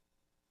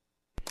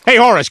Hey,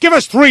 Horace, give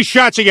us 3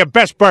 shots of your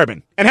best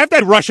bourbon. And have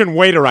that Russian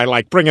waiter I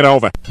like bring it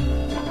over.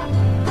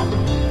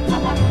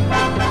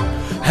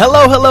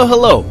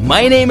 Hello.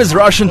 My name is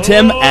Russian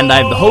Tim, and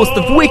I'm the host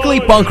of weekly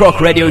punk rock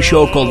radio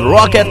show called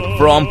Rocket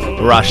from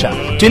Russia.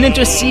 Tune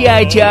into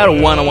CITR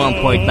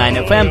 101.9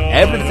 FM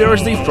every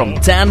Thursday from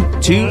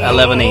 10 to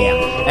 11 a.m.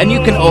 And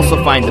you can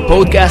also find the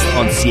podcast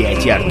on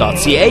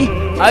CITR.ca,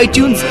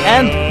 iTunes,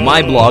 and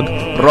my blog,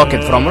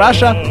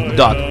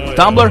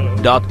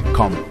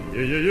 rocketfromrussia.tumblr.com.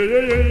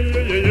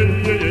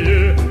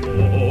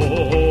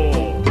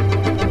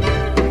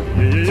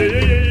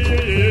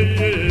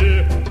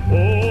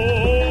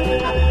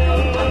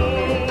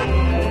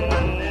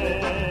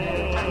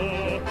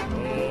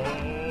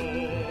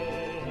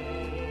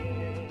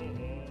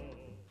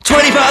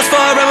 20 past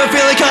 5 and we're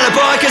feeling kinda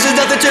bored, cause there's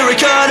nothing to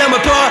record and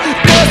we're poor.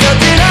 There's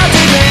nothing on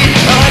TV,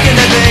 how can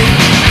that be?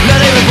 Not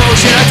even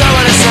bullshit, I don't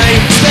wanna say.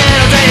 Spend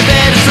all day in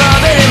bed, it's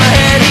throbbing in my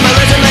head. My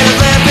legs are made of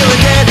lead,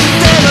 feeling dead.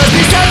 There must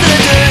be something to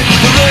do,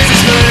 the lose its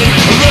mood.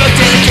 I looked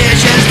in the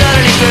kitchen, there's not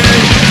any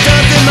food.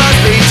 Something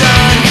must be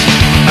done,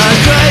 I'm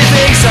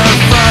craving some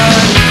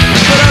fun.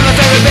 But I'm my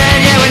favorite band,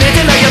 yeah, we need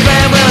to make a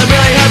plan. Well, I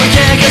really hope we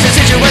can, cause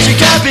the situation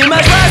can't be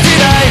much worse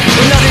today.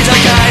 Well, nothing's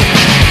okay,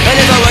 and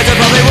if I were to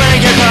probably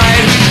wouldn't get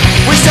paid.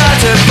 We start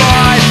to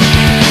fight,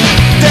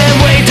 then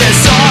we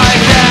decide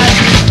that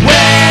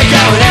we're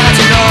going out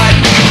tonight.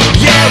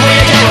 Yeah,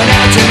 we're going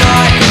out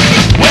tonight.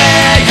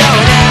 We're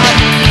going out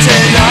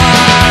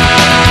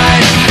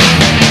tonight.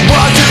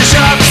 Walk to the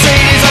shop, the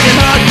CDs on your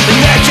heart. The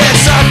neck can't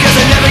suck, cause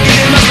I never give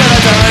you much, but I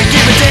don't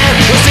give a damn.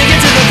 We'll sink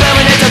into the bell,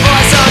 we need to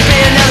buy some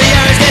beer. Now the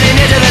air is getting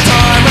into the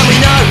time when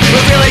we know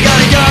we're really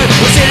gotta go.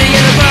 We're sitting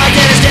in the park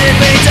and it's getting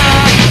pretty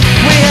dark.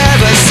 We have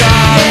a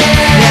song,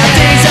 now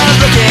things are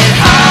looking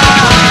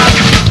up.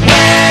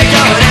 We're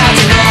going out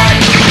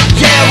tonight.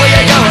 Yeah,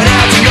 we're going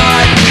out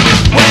tonight.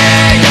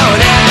 We're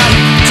going out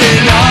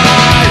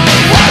tonight.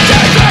 1, 2,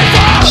 3,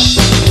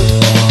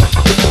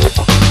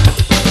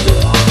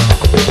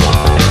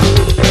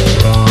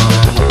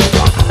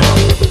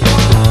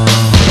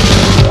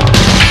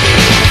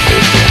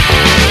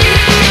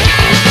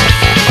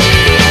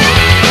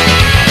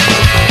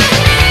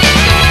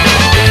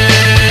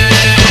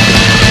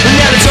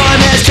 Now the time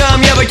has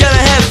come, yeah, we're gonna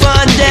have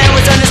fun. Now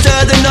it's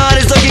understood the night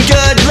is looking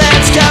good.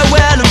 Let's go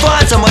out and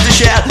find someone to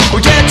shout.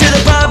 We'll get to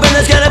the pub and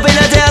there's gonna be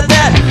no doubt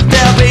that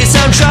there'll be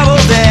some trouble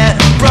there.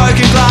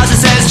 Broken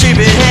glasses and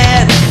stupid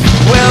hair.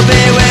 We'll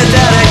be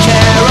without a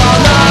care all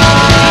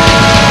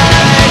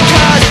night.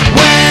 Cause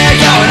we're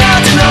going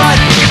out tonight.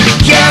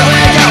 Yeah,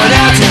 we're going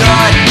out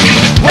tonight.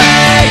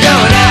 We're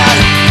going out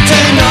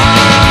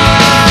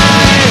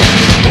tonight.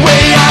 We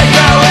are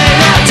going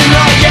out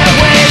tonight. Yeah,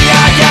 we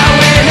are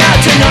going out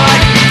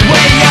tonight.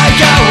 We are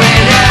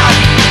going out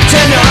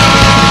tonight.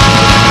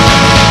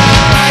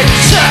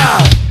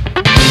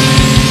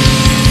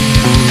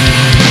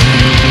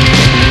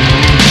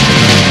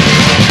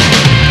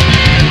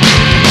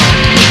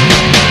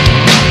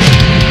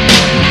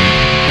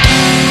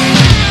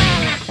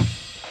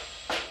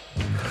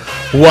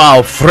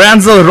 Wow,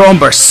 Frenzal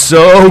Romba,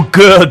 so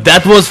good.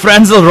 That was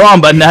Frenzal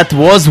Romba, and that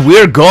was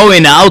We're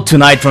Going Out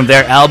Tonight from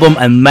their album,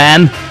 and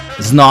man,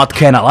 it's not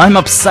Kennel. I'm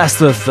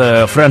obsessed with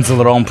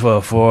Frenzal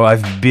Romba.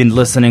 I've been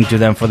listening to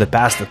them for the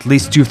past at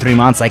least 2-3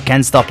 months. I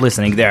can't stop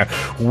listening. They're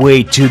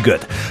way too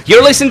good.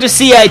 You're listening to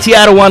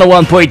CITR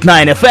 101.9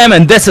 FM,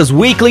 and this is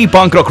weekly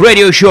punk rock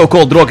radio show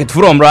called Rocket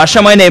from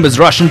Russia. My name is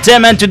Russian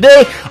Tim, and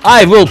today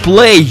I will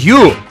play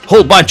you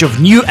whole bunch of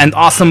new and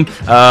awesome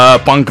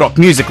punk rock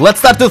music. Let's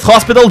start with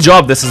Hospital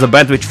Job. This is a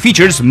band which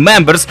features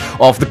members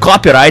of the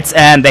Copyrights,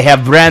 and they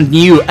have brand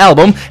new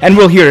album, and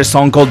we'll hear a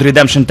song called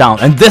Redemption Town.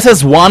 And this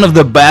is one of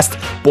the best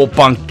pop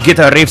punk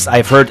guitar riffs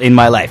I've heard in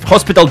my life.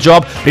 Hospital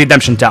Job,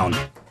 Redemption Town.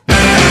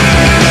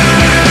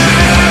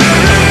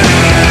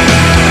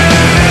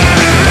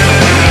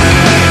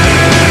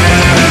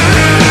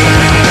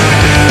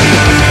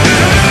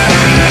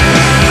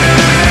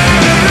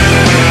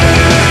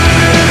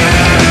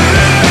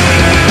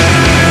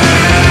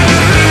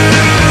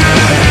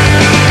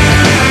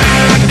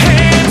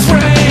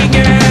 Crying,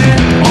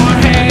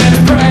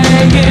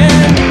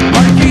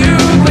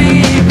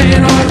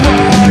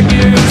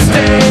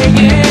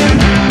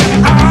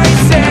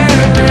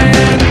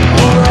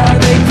 or are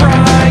they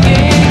crying?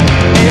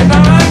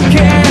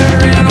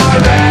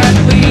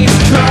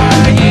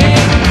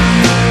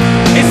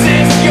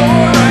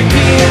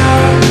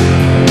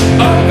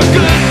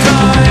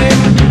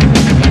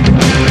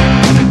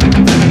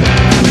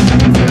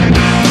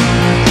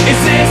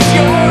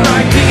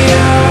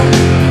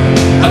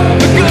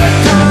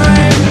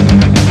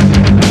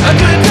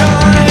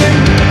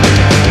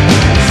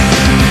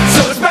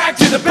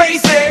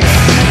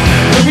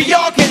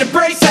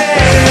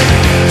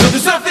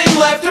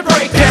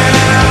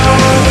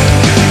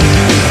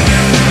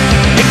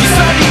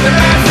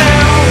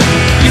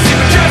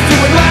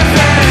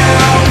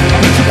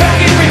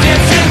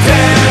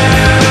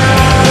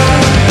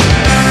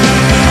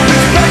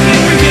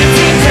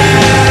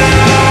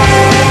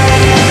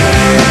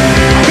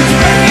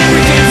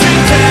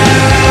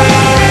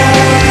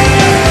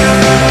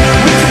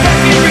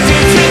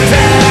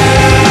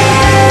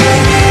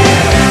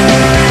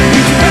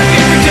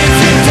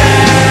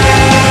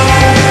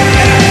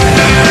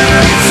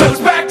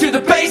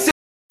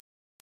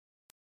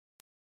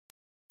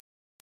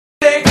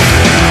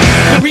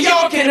 We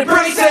all can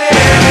embrace it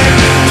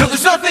till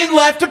there's nothing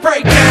left to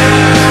break down.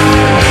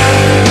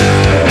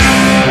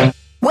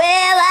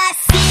 Well, I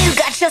see you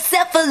got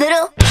yourself a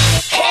little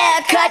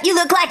haircut. You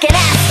look like an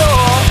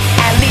asshole,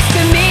 at least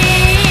to me.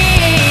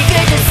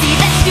 Good to see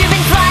that you've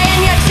been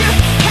flying your true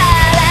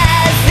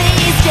colors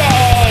these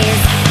days.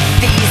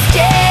 These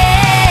days.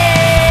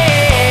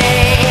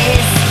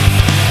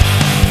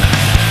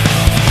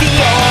 The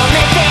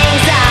only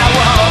things I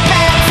want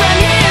back from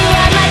you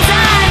are my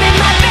time and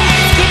my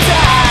bass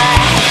guitar.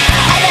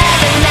 Other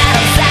than that,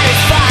 I'm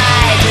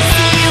satisfied to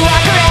see you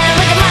walk around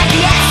looking like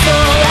the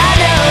asshole I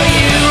know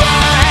you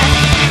are.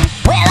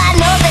 Well, I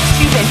know that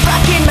you've been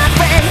fucking my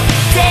friend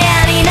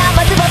Danny, not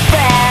much of a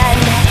friend.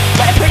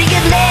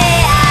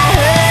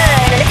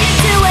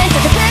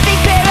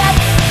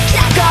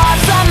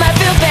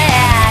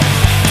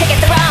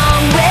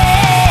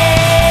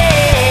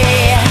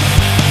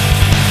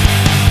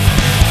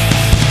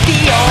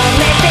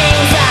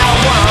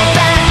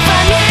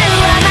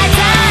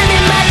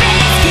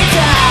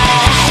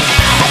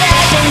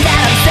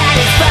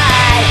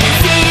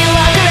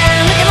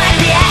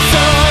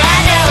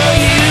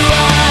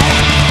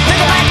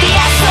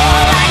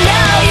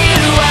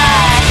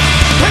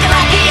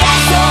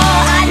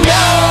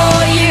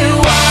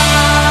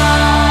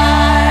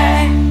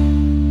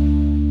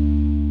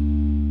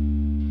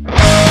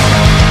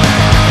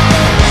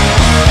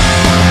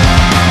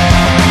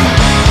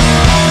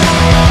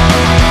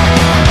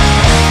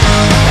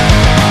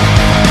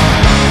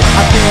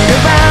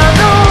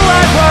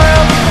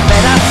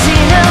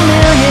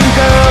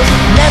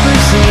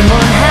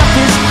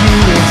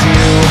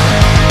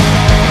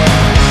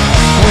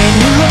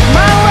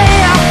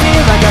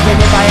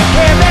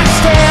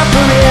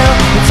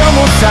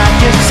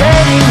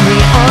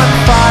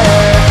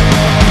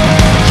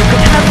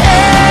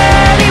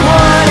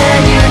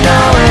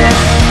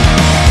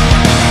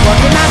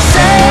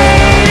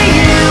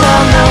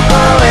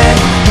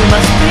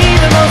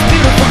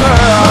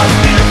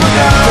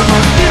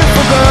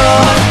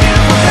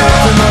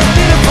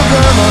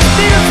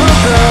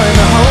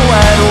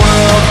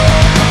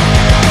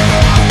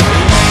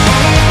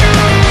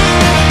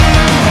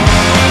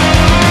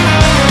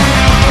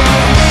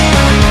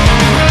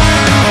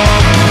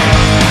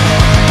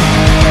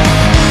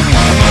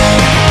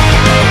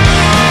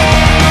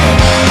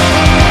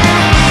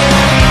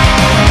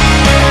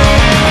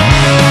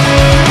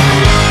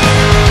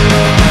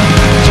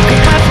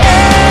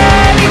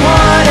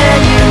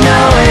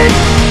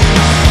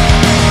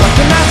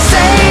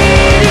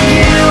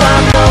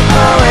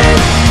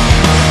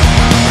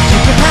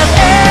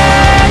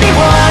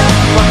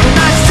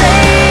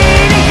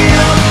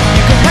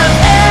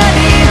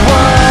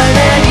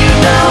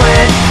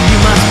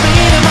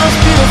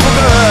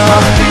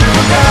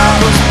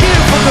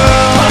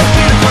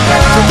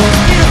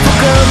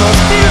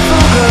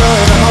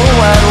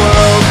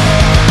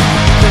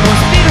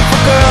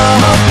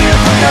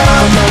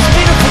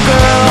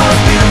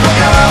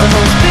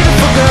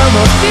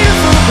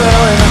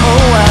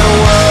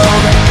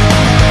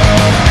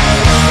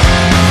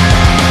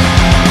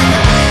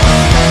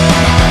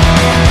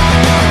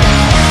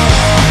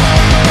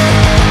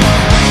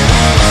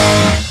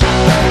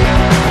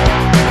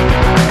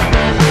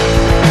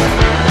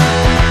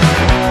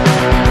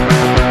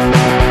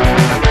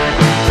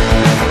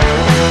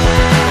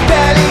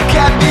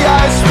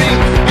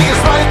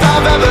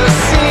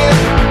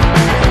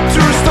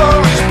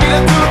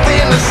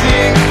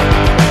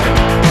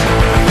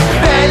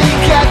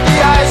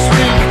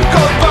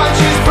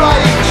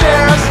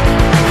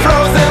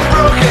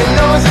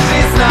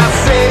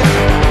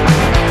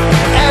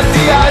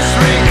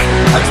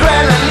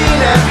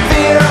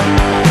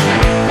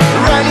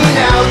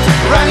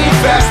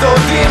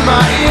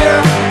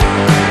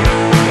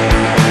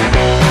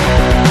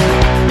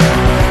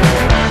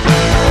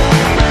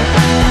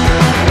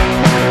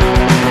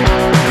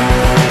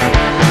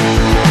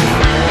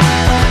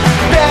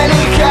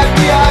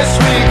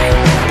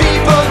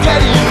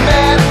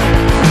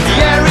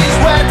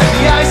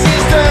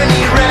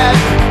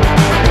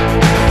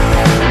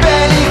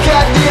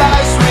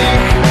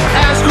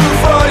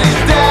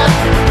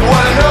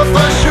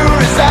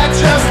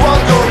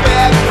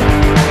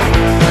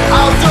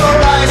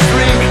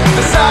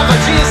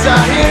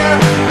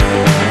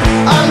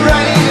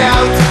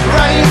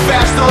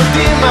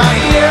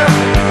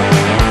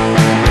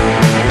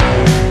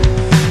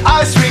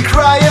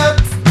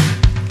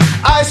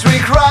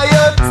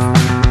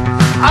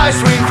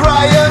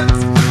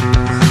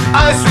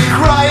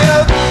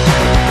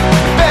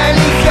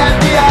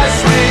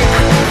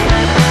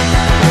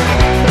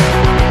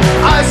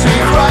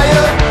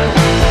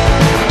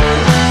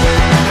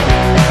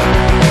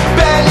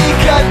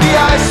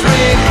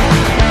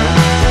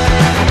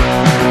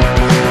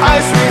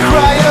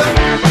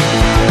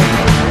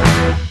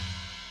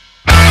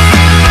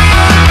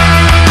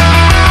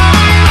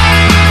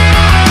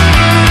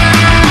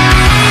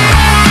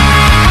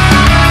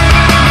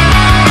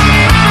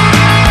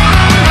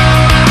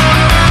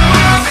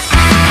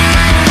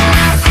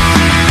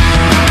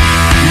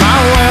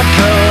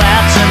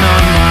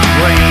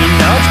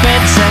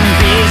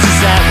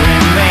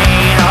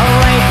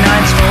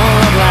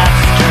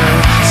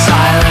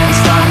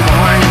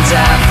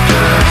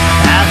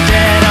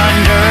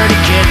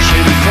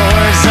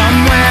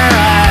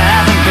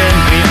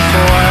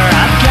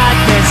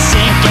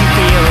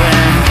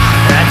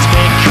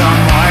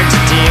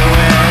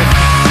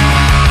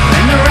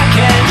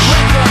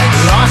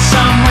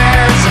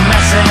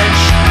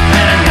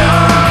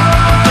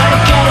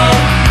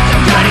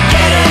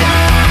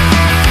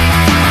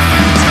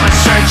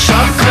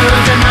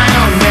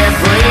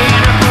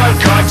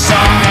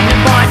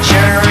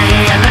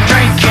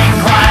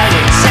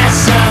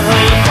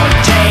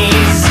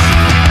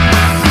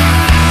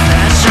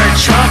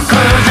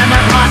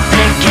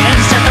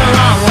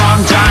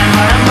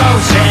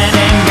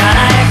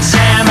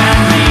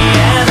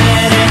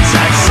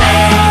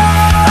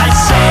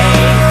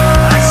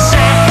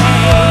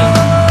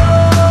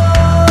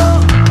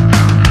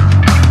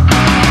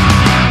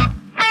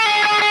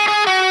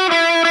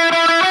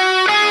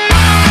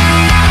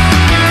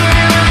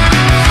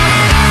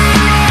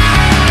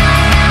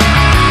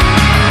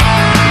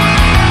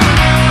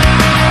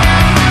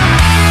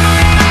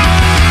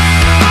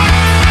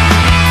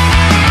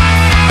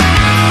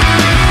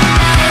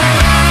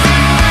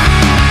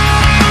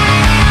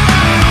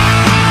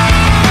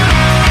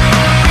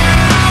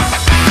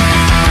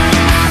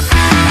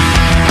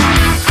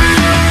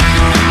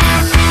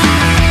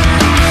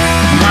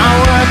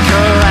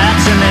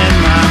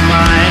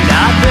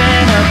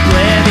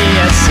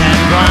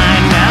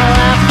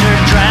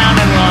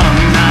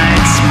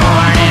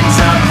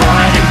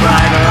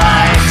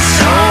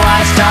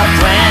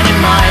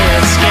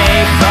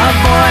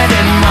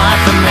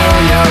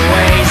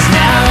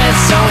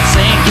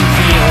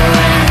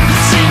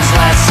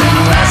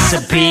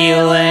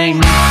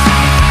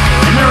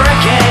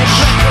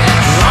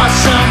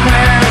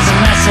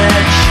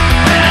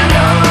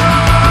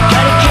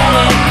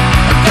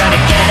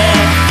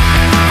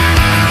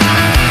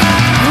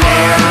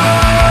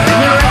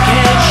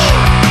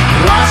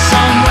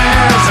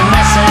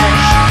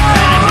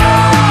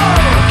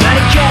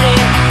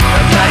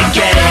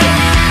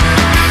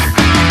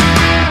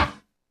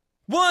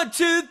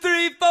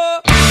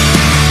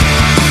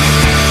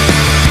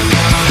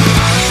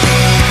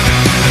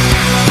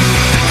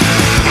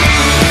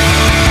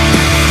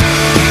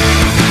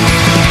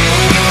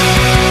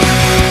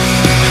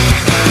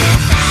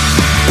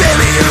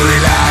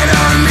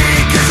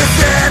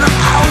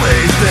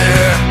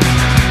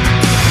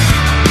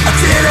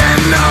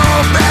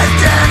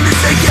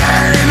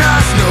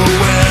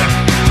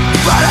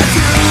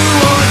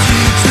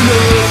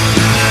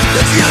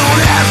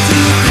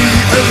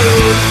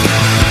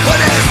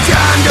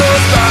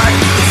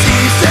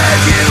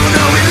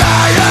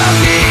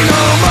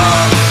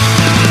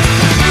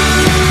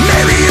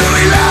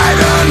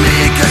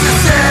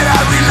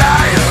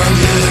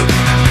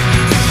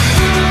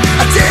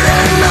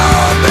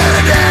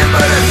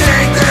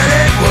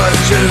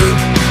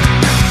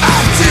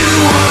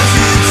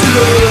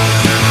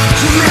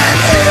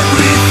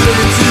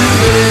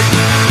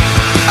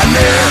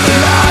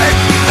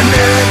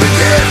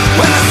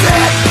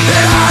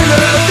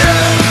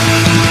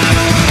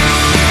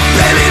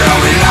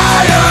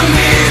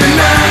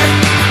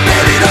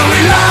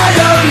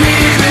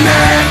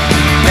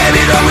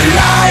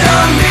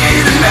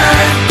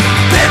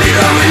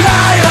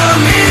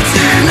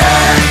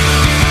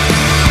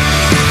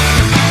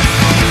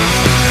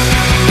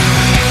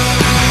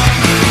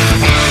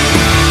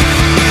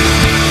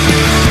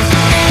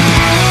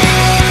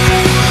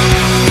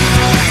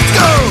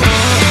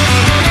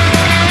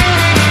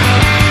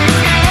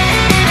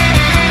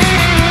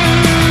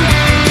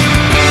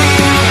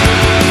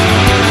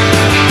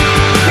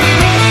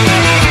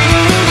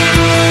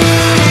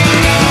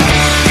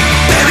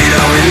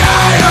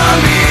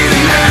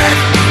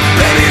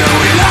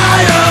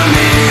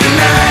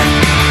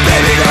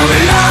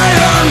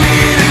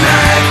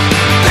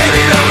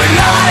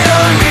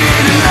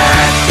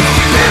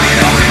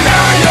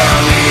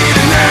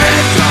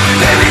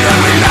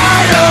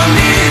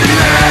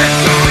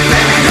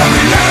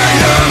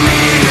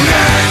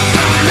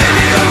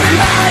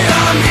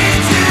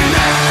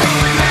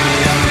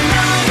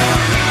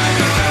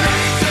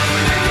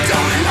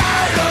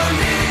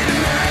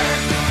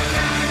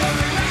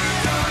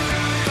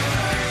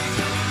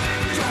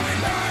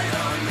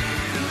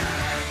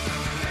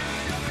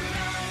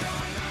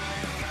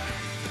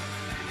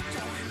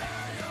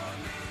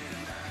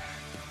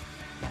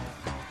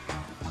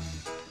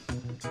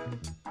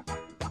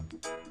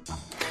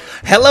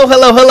 Hello,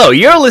 hello, hello.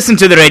 You're listening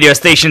to the radio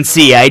station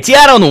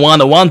CITR on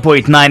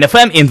 101.9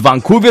 FM in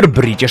Vancouver,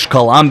 British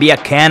Columbia,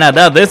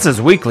 Canada. This is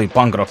weekly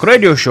punk rock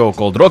radio show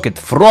called Rocket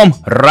from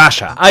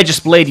Russia. I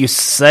just played you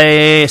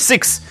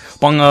six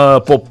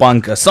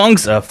pop-punk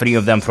songs, 3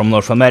 of them from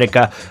North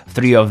America,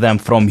 3 of them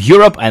from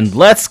Europe, and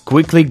let's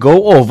quickly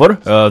go over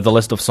the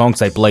list of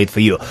songs I played for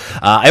you.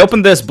 I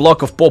opened this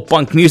block of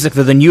pop-punk music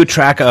with a new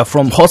track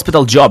from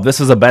Hospital Job. This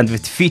is a band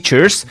which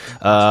features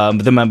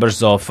the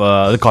members of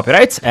the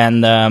Copyrights,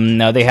 and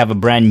they have a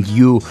brand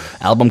new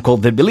album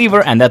called The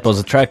Believer, and that was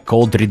a track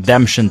called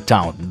Redemption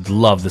Town.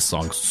 Love this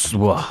song.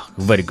 Wow,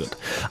 very good.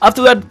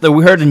 After that,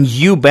 we heard a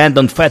new band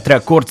on Fat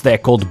Records. They're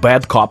called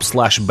Bad Cop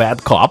 /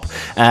 Bad Cop.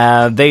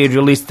 They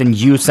released a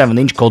new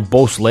 7-inch called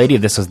Boss Lady.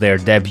 This is their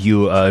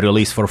debut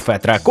release for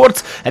Fat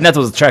Records, and that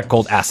was a track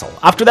called Asshole.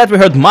 After that, we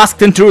heard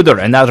Masked Intruder,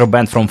 another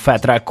band from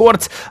Fat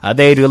Records.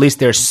 They released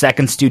their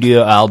second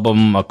studio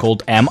album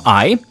called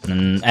M.I.,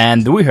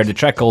 and we heard a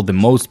track called The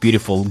Most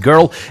Beautiful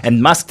Girl.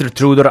 And Masked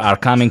Intruder are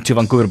coming to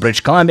Vancouver, British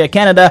Columbia,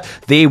 Canada.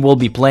 They will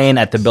be playing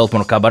at the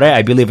Biltmore Cabaret.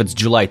 I believe it's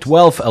July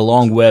 12th,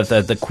 along with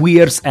the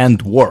Queers and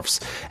Dwarfs,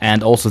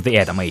 and also the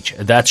Adam H.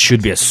 That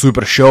should be a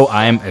super show.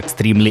 I am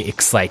extremely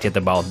excited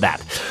about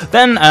that.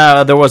 Then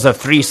there was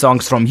 3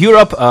 songs from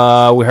Europe.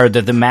 We heard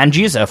the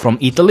Manjis from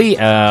Italy,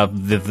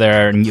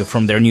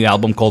 from their new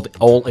album called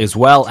All Is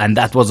Well, and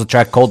that was a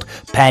track called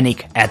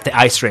Panic at the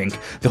Ice Rink.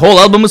 The whole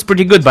album is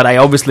pretty good, but I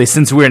obviously,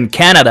 since we're in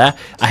Canada,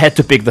 I had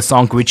to pick the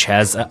song which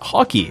has a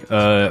hockey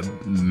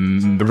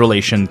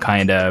relation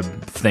kind of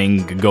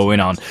thing going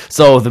on.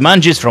 So the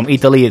Manjis from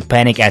Italy,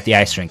 Panic at the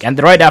Ice Rink. And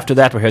right after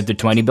that, we heard the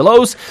 20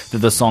 Belows,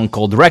 the song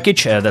called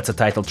Wreckage. That's a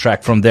title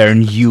track from their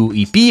new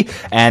EP.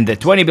 And the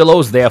 20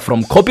 Belows, they are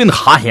from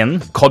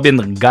Copenhagen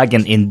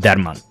in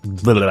Denmark.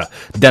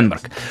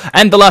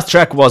 And the last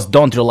track was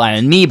Don't Rely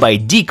on Me by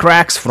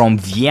D-Cracks from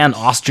Vienna,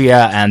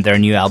 Austria, and their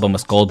new album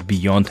is called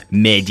Beyond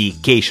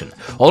Medication.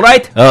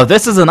 Alright,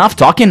 this is enough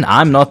talking.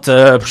 I'm not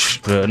a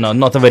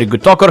very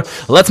good talker.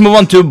 Let's move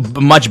on to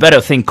a much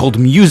better thing called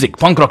music,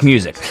 punk rock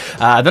music.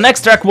 The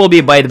next track will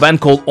be by the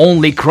band called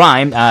Only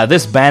Crime.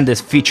 This band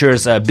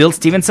features Bill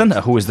Stevenson,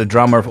 who is the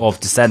drummer of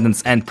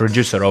Descendants and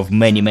producer of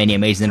many, many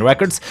amazing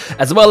records,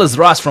 as well as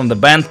Ross from the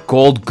band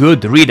called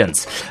Good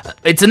Riddance.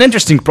 It's an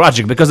interesting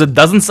project because it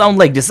doesn't sound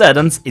like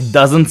Descendants, it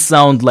doesn't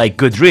sound like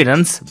Good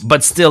Riddance,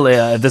 but still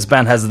this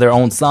band has their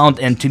own sound,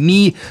 and to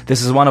me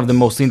this is one of the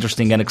most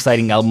interesting and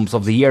exciting albums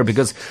of the year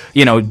because,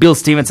 you know, Bill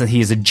Stevenson,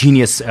 he is a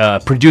genius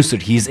producer,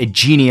 he's a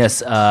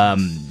genius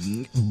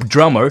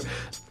drummer.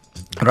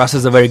 Russ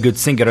is a very good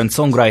singer and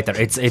songwriter.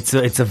 It's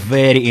a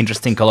very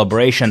interesting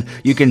collaboration.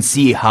 You can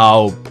see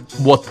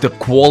what the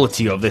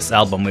quality of this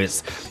album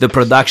is. The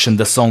production,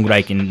 the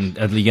songwriting,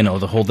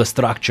 the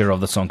structure of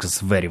the songs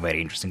is very,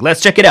 very interesting. Let's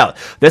check it out.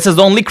 This is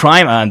Only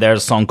Crime, and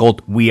there's a song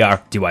called We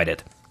Are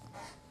Divided.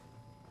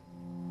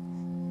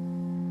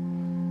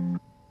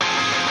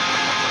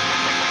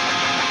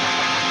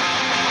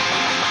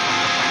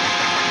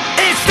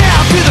 It's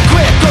down to the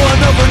quick,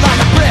 going over like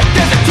a brick.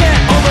 There's a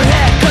tent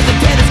overhead, cause the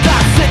tent has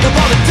got sick of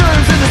all the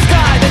germs in the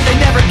sky that they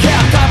never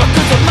kept. I'm a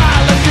good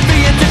mile of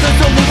convenience,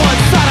 there's only one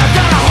side. I've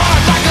got a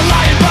heart like a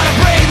lion, but a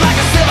brain like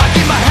a sieve. I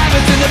keep my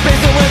habits in the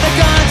basement where the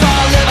guns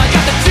all live. I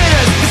got the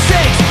jitters, the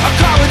shakes, a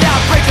car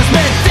without brakes. I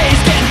spent days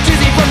getting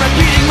dizzy from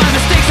repeating my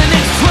mistakes, and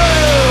it's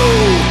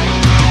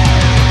true.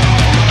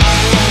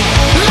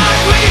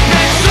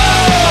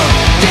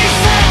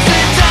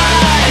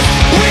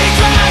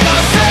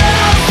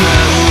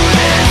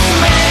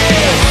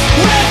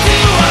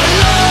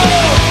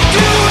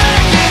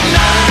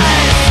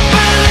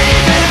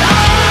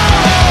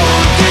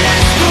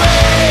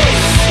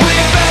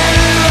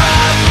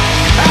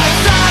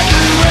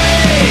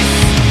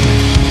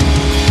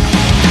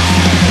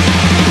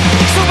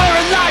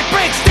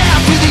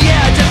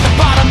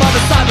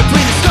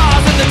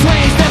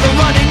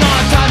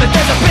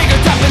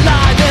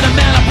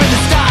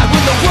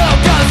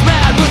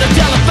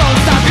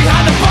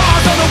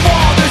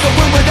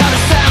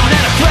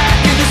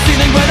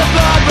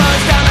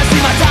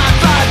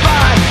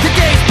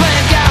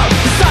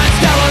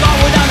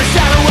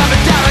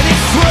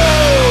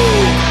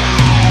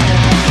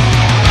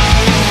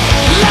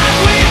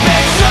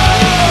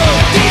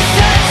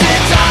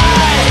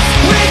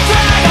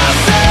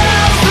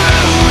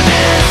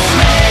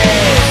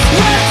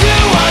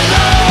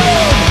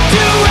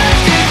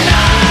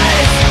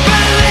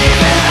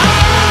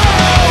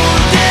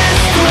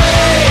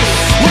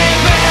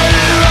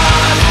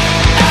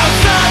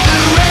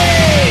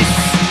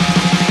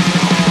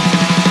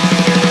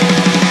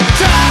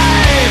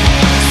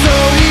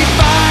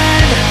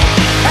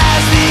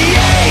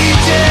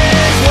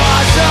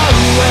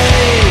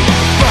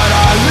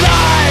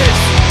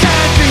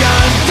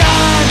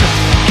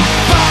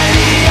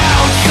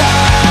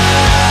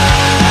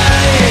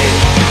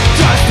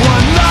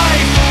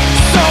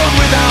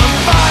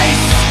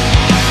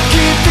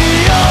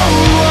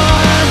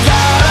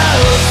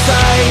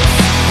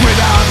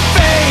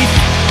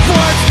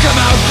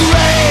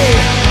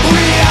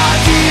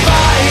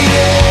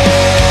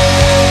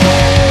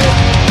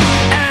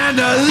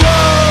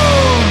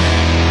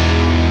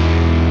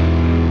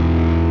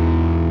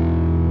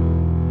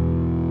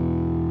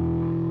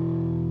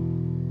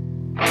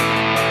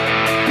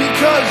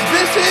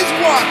 is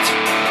what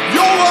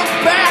you'll look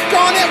back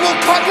on. It will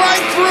cut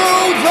right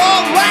through the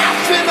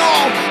laughs and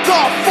all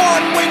the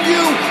fun when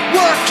you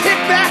were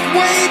kicked back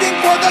waiting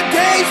for the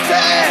days to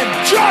end.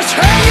 Just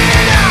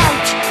hanging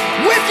out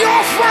with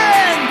your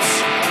friends.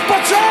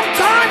 But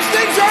sometimes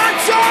things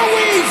aren't so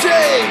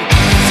easy.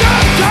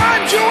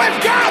 Sometimes you have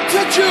got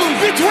to choose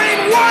between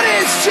what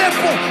is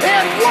simple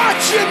and what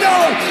you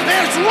know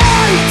is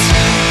right.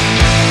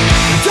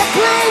 To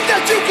prove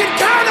that you can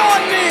count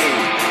on me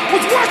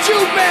was what you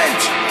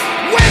meant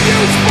when you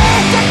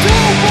spoke up to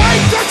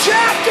write the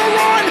chapter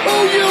on who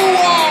you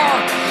are.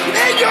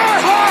 In your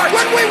heart,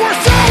 when we were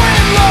so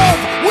in love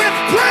with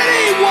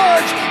pretty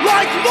words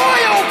like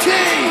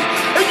loyalty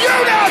and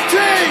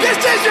unity.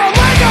 This is your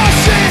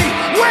legacy.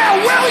 Where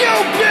will you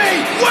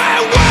be?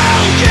 Where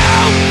will you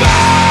be?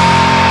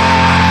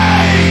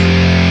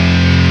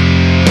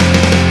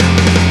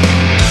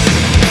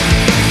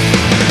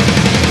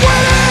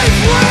 When it's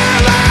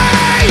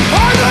really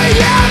hardly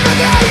ever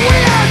that we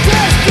are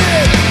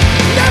tested.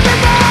 Never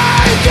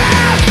mind,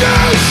 there's no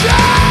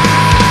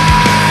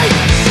shame.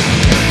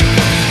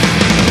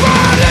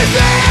 But is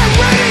there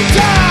any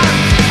time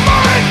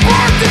more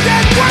important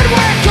than when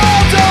we're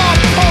called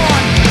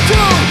upon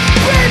to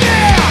be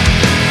there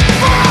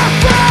for our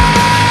friends?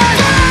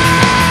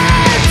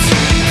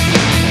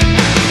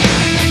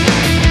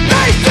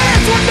 They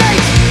stand what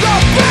makes the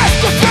best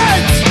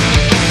defense.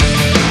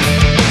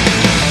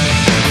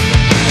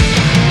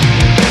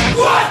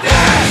 What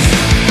this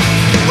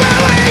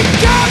really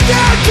comes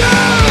down to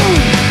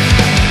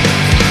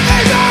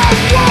is a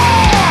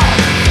war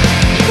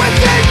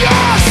within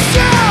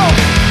yourself.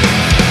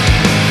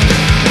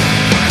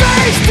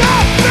 Face to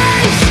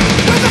face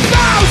with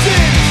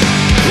 1,000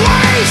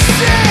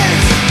 places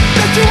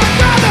that you would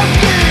rather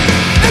be.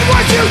 And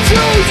what you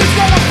choose is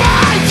gonna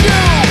find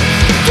you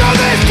to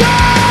this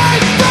day,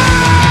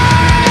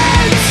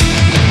 friends.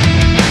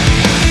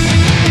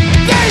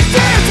 This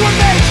is what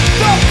makes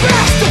the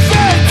best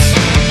defense.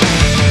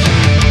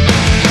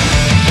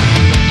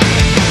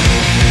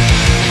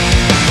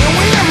 And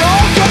we are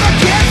all gonna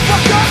get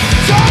fucked up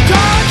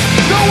sometimes.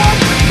 No one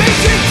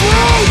makes it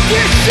through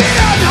this shit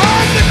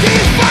unharmed. The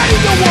team's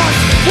fighting the ones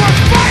we're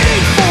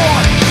fighting for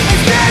and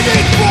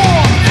standing for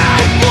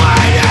and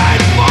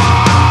waiting for.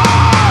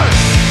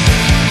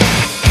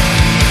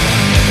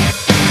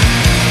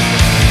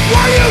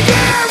 Were you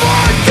there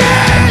or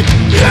did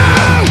you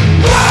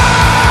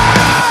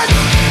run?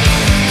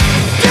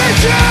 Did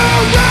you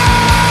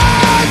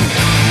run?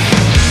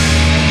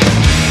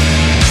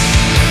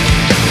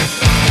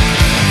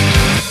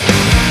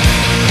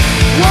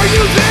 Were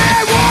you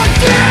there or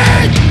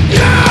did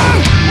you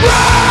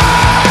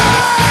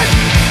run?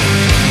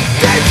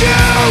 Did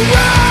you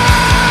run?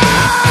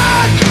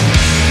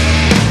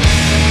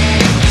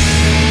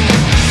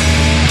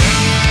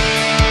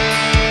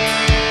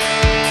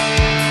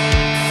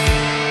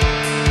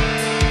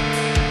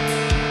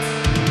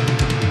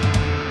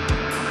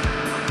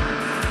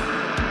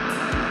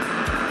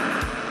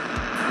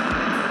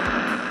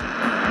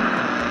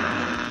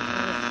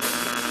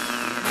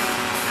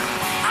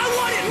 I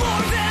wanted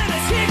more than a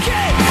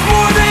ticket,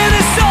 more than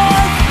a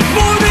song,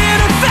 more than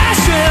a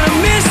fashion. A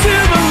miss to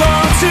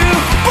belong to.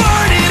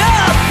 Burn it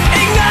up,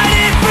 ignite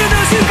it for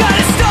those who got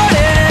it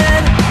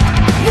started.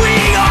 We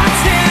are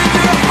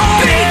tender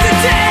hearted. Beat the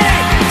day,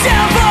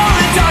 downfall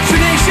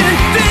indoctrination.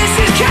 This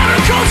is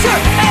counterculture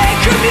and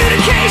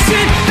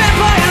communication.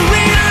 Vampire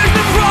leaders,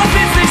 the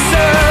prophets they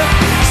serve,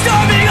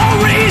 starving our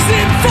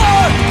reason for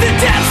the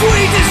depths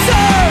we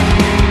deserve.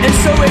 And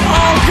so it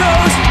all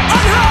goes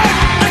unheard.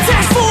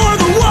 Attacks for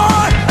the war,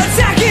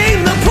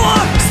 attacking the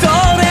poor,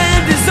 stalled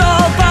and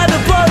dissolved by the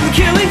blood and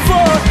killing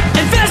floor.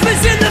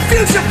 Investments in the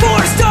future for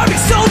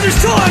starving soldiers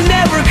torn,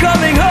 never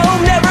coming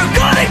home, never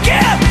gonna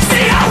give.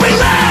 See how we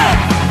live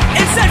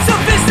inside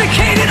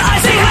sophisticated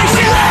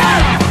isolation.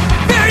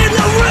 Buried in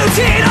the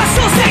routine, our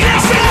soul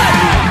stagnation.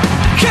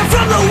 Kept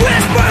from the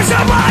whispers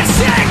of my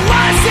sick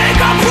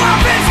our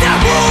prophets that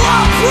rule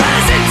our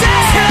present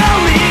day. Tell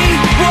me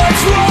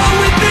what's wrong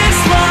with this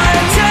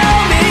life. Tell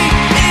me,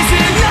 is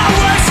it not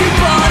what you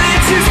bought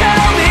it to?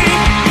 Tell me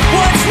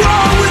what's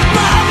wrong with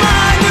my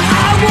mind. What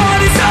I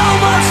want is so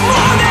much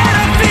more than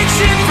a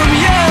fiction from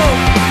you.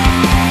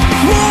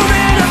 More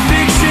than a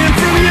fiction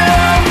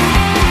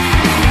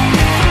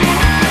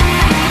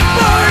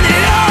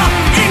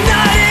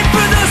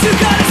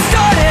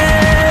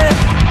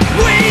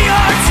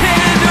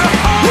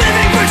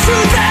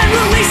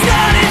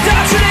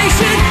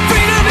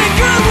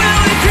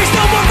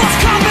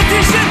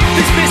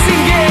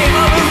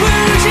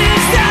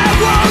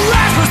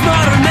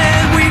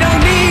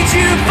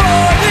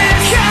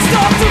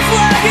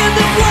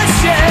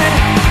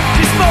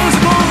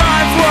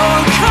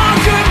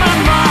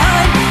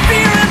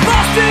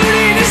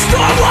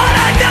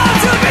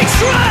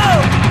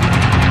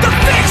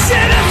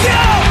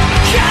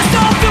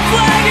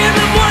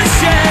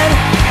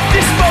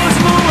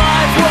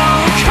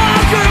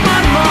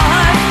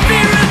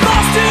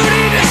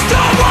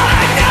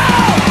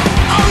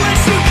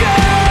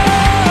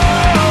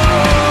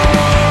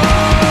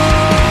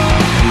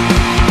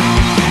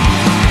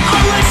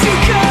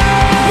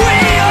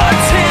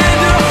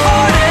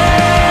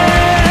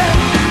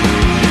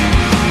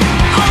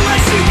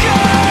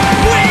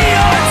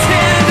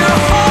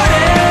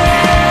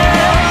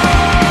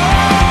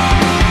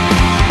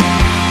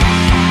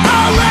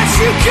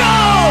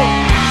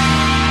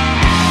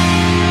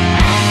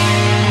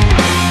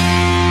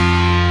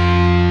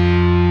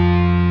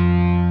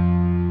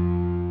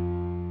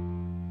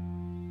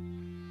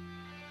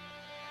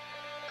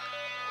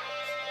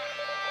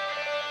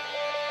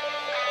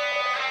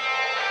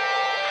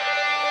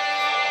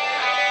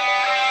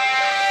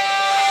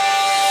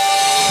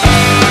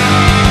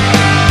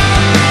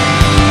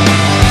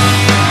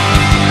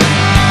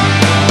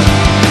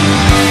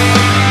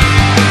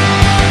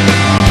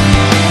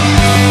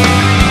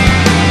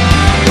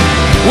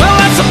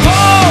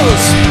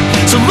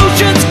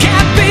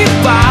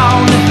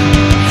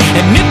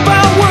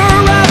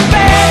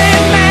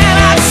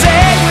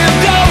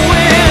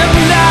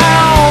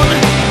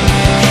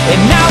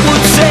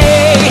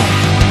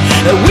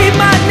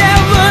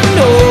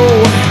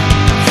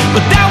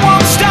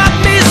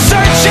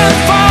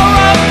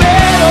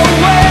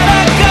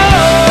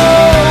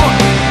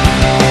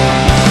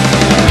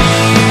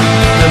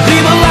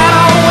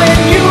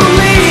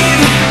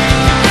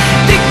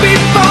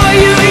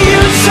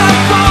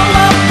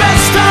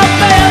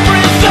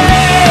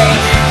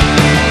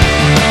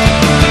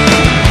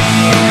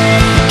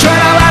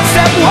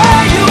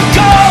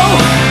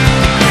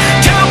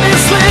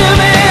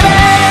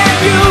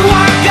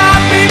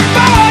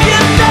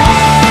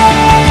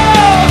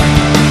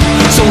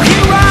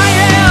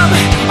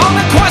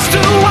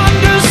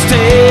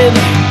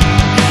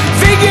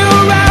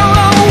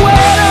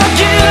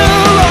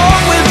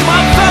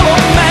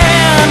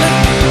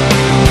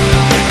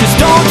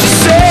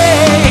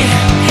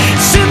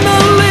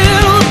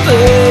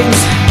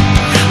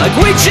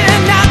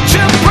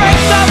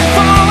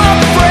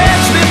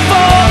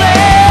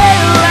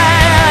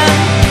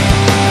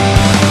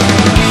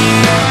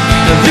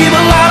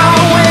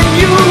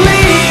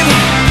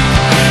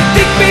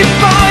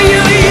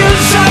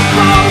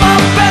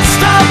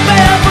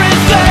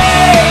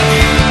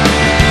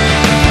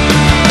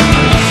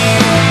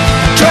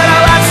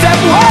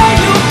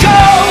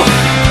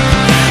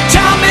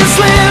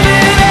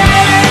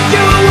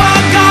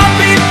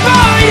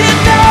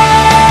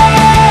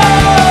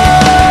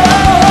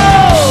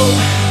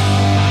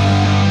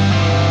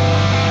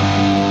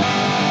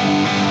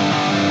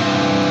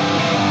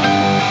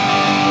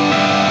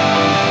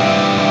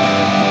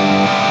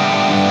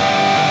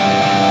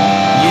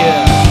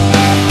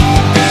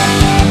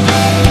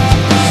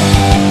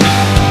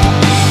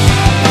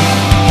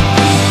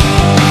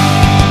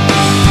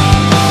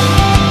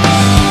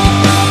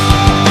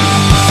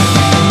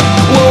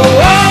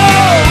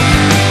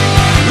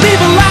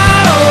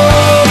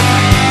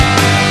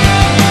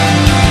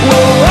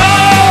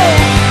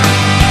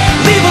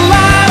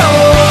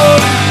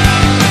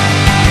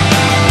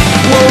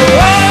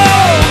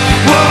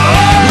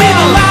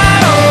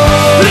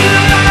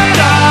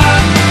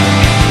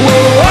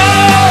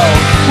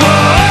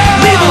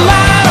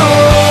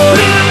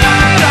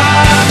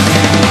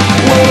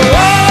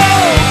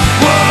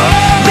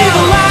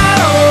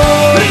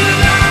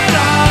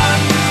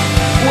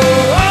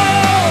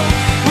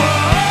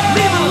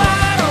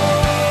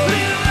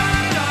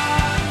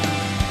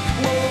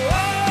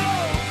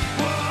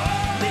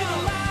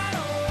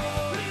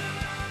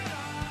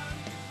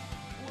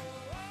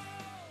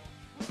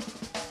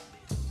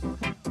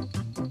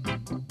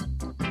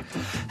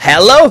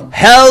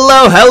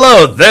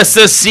Hello. This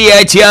is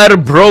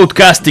CITR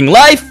broadcasting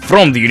live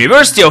from the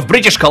University of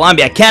British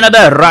Columbia,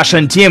 Canada.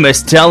 Russian team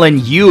is telling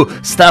you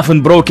stuff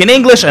in broken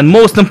English, and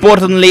most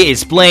importantly,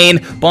 is playing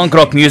punk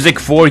rock music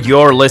for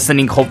your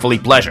listening, hopefully,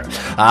 pleasure.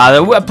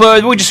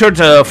 We just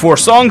heard 4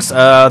 songs.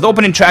 The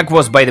opening track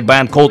was by the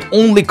band called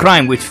Only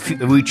Crime, which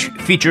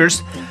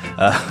features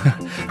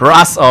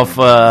Russ of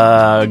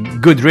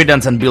Good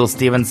Riddance and Bill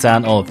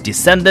Stevenson of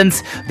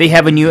Descendants. They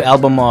have a new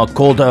album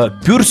called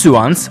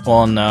Pursuance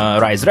on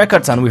Rise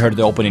Records, and we heard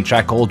the opening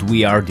track called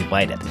We Are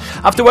Divided.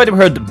 Afterward, we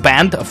heard the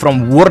band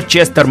from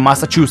Worcester,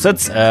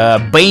 Massachusetts,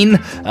 Bane.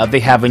 They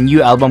have a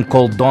new album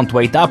called Don't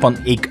Wait Up on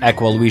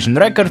Equalvision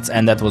Records,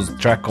 and that was a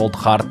track called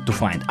Hard to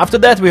Find. After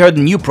that, we heard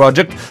a new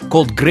project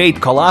called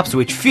Great Collapse,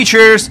 which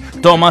features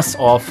Thomas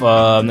of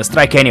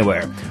Strike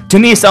Anywhere. To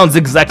me, it sounds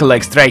exactly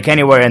like Strike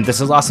Anywhere, and this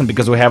is awesome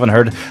because we haven't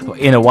heard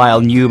in a while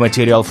new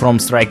material from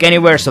Strike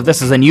Anywhere. So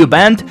this is a new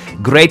band,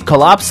 Great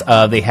Collapse.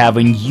 They have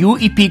a new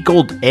EP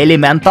called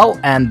Elemental,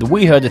 and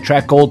we heard a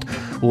track called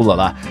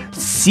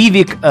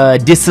Civic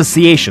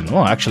Dissociation.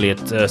 Oh, actually,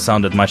 it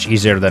sounded much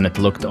easier than it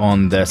looked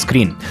on the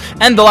screen.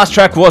 And the last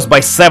track was by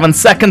 7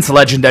 Seconds,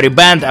 legendary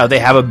band. They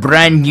have a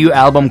brand new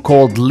album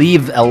called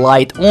Leave a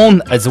Light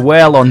On, as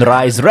well on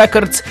Rise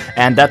Records,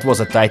 and that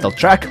was a title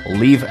track,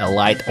 Leave a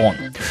Light On.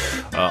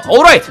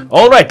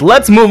 All right,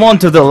 let's move on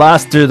to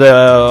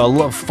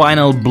the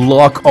final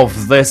block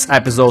of this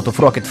episode of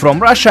Rocket from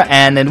Russia,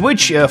 and in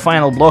which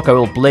final block I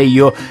will play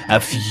you a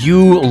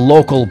few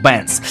local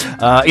bands.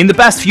 In the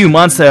past few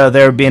months, there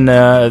have been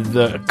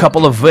a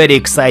couple of very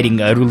exciting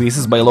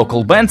releases by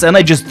local bands, and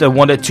I just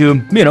wanted to,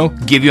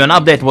 give you an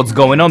update what's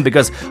going on,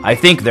 because I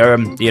think there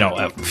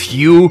are, a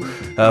few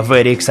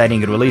very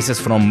exciting releases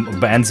from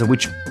bands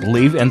which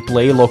live and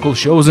play local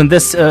shows in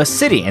this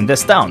city, in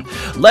this town.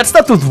 Let's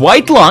start with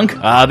White Lung.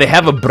 They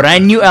have a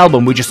brand new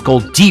album which is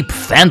called Deep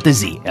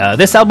Fantasy.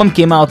 This album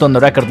came out on a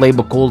record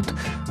label called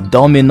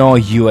Domino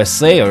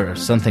USA or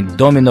something.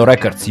 Domino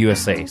Records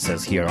USA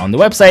says here on the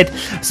website.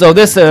 So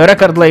this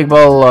record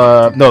label,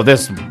 not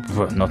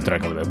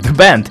record label, the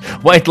band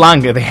White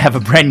Lung, they have a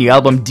brand new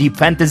album, Deep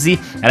Fantasy,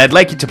 and I'd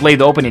like you to play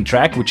the opening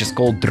track, which is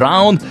called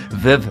Drown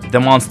with the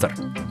Monster.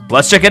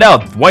 Let's check it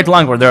out. White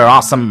Lung, they're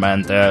awesome,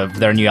 and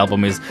their new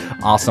album is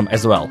awesome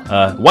as well.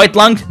 White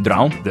Lung,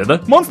 Drown with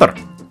the Monster.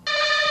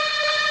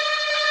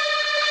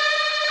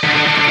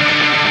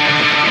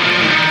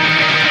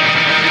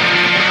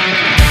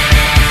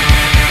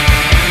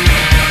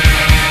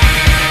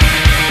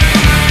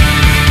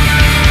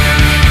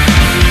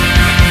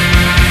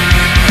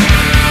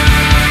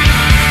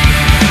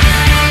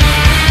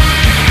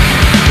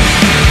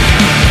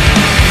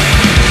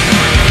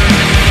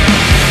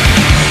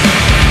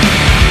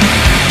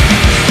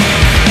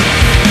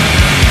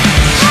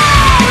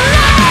 Oh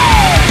no!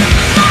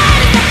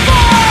 Fight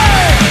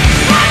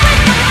the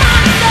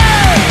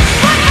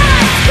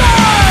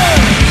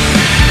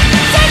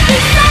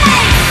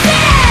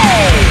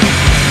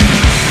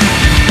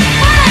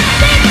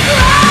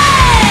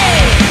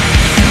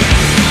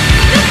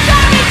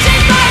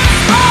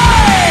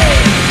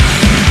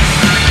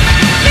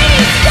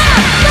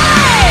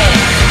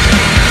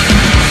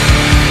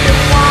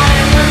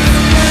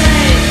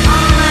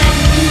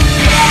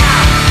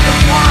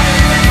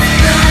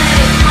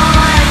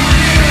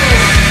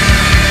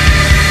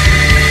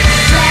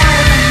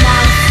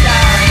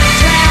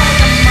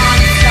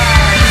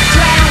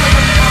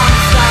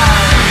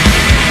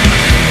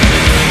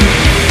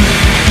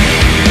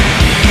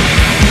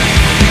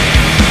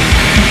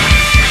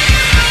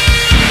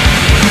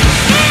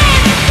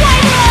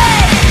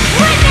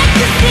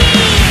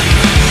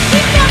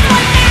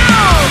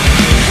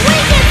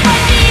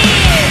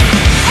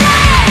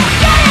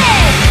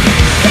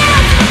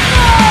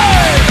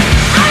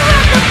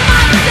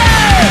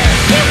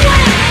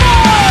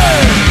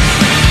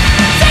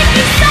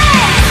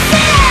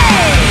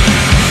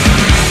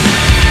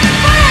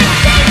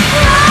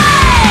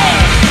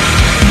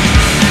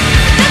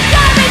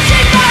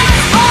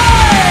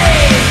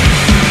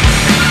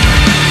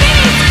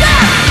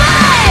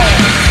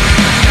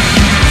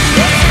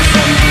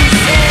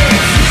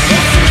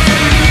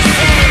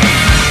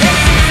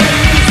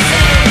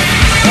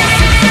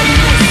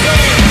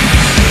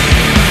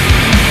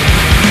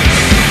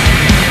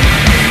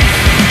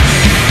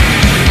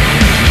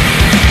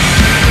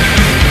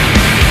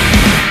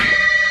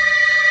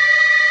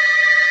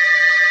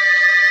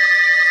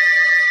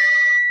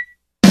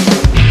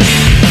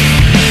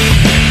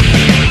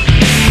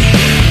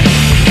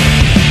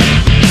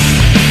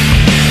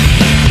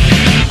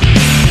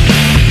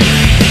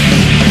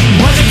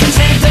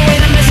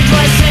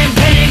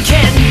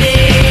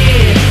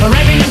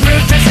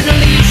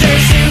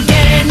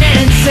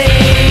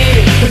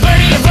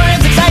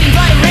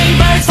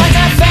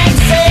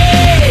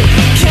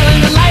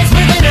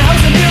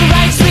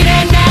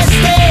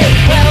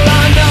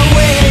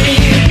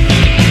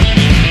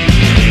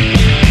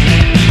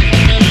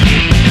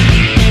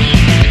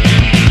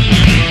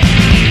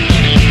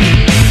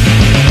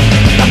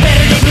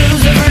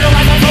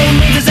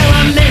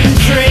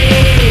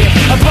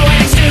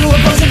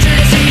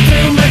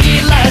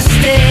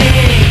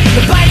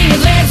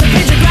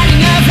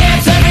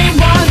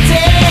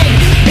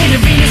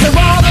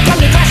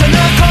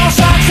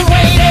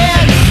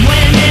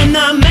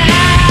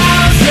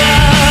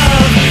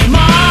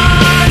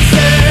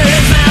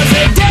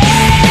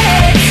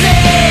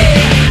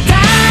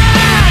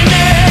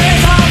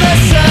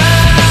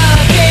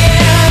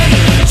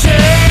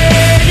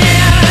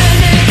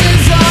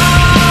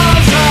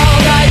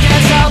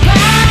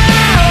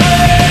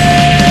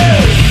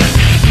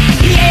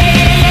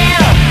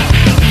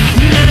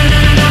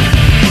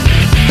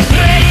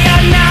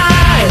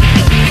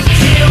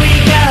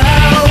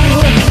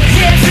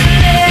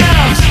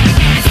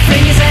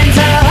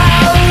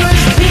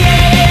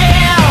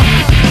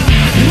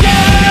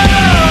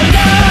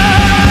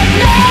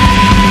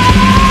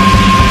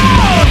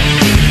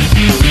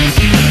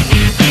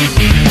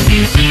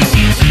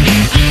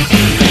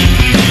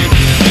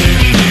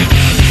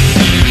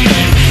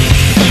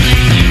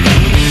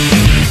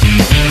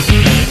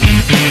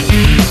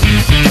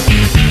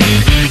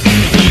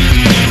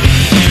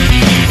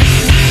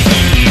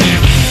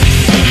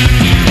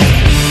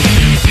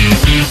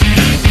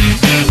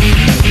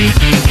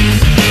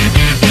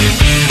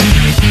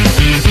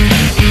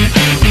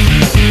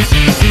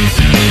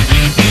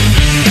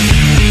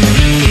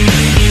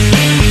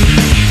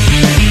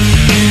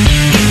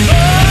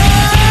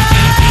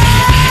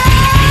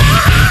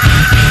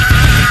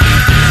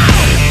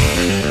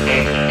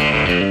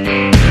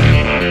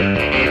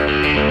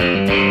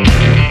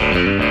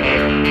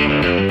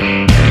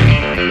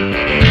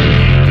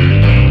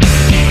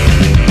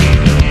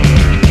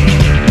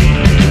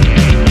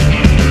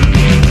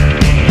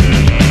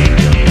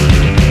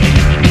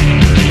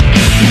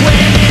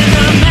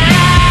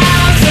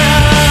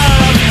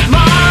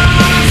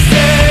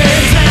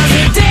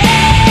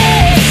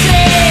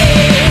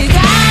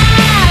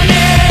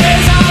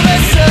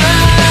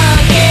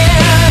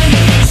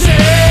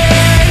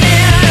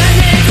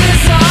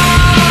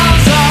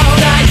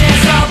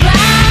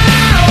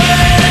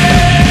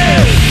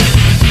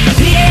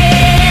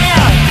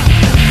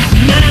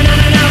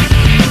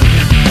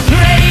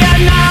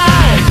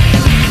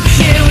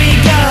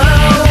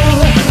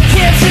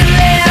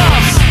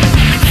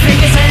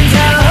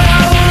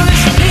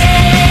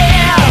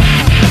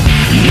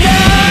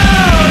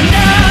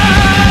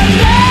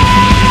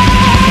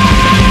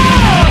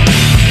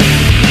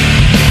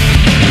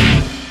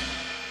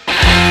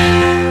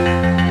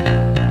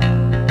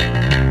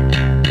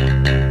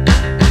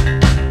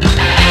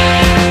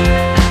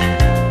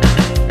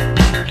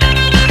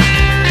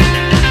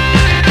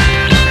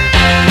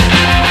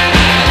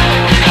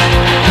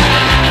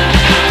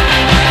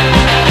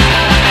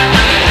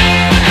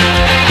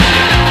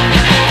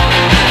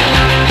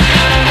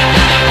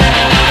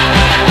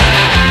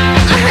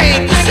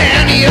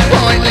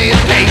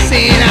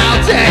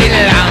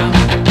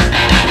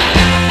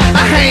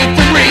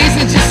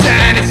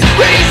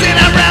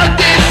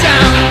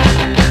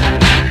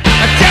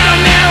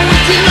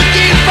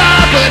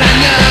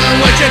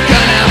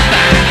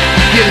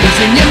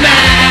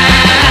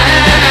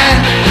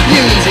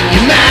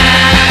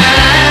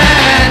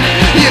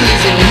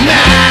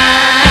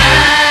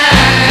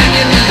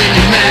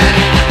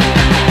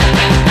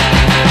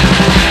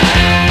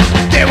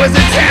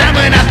time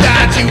when I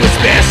thought you were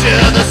special,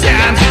 those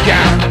times are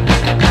gone.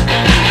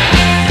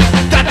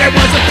 Thought there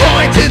was a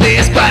point to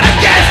this, but I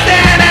guess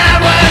that I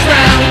was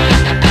wrong.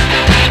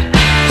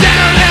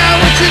 Don't know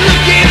what you're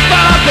looking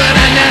for, but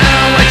I know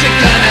what you're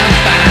gonna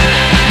find.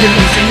 You're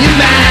losing your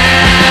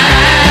mind.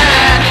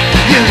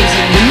 You're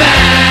losing your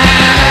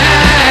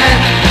mind.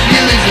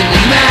 You're losing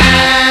your mind.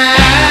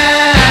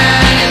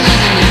 You're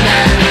losing your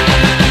mind.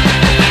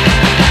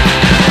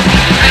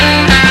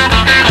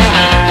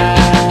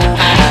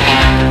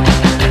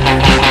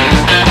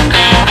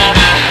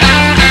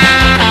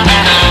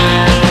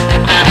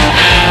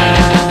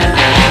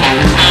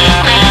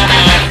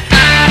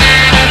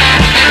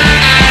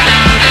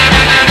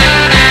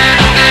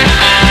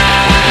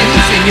 You're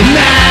losing your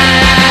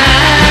mind.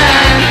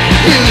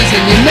 You're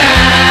losing your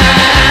mind.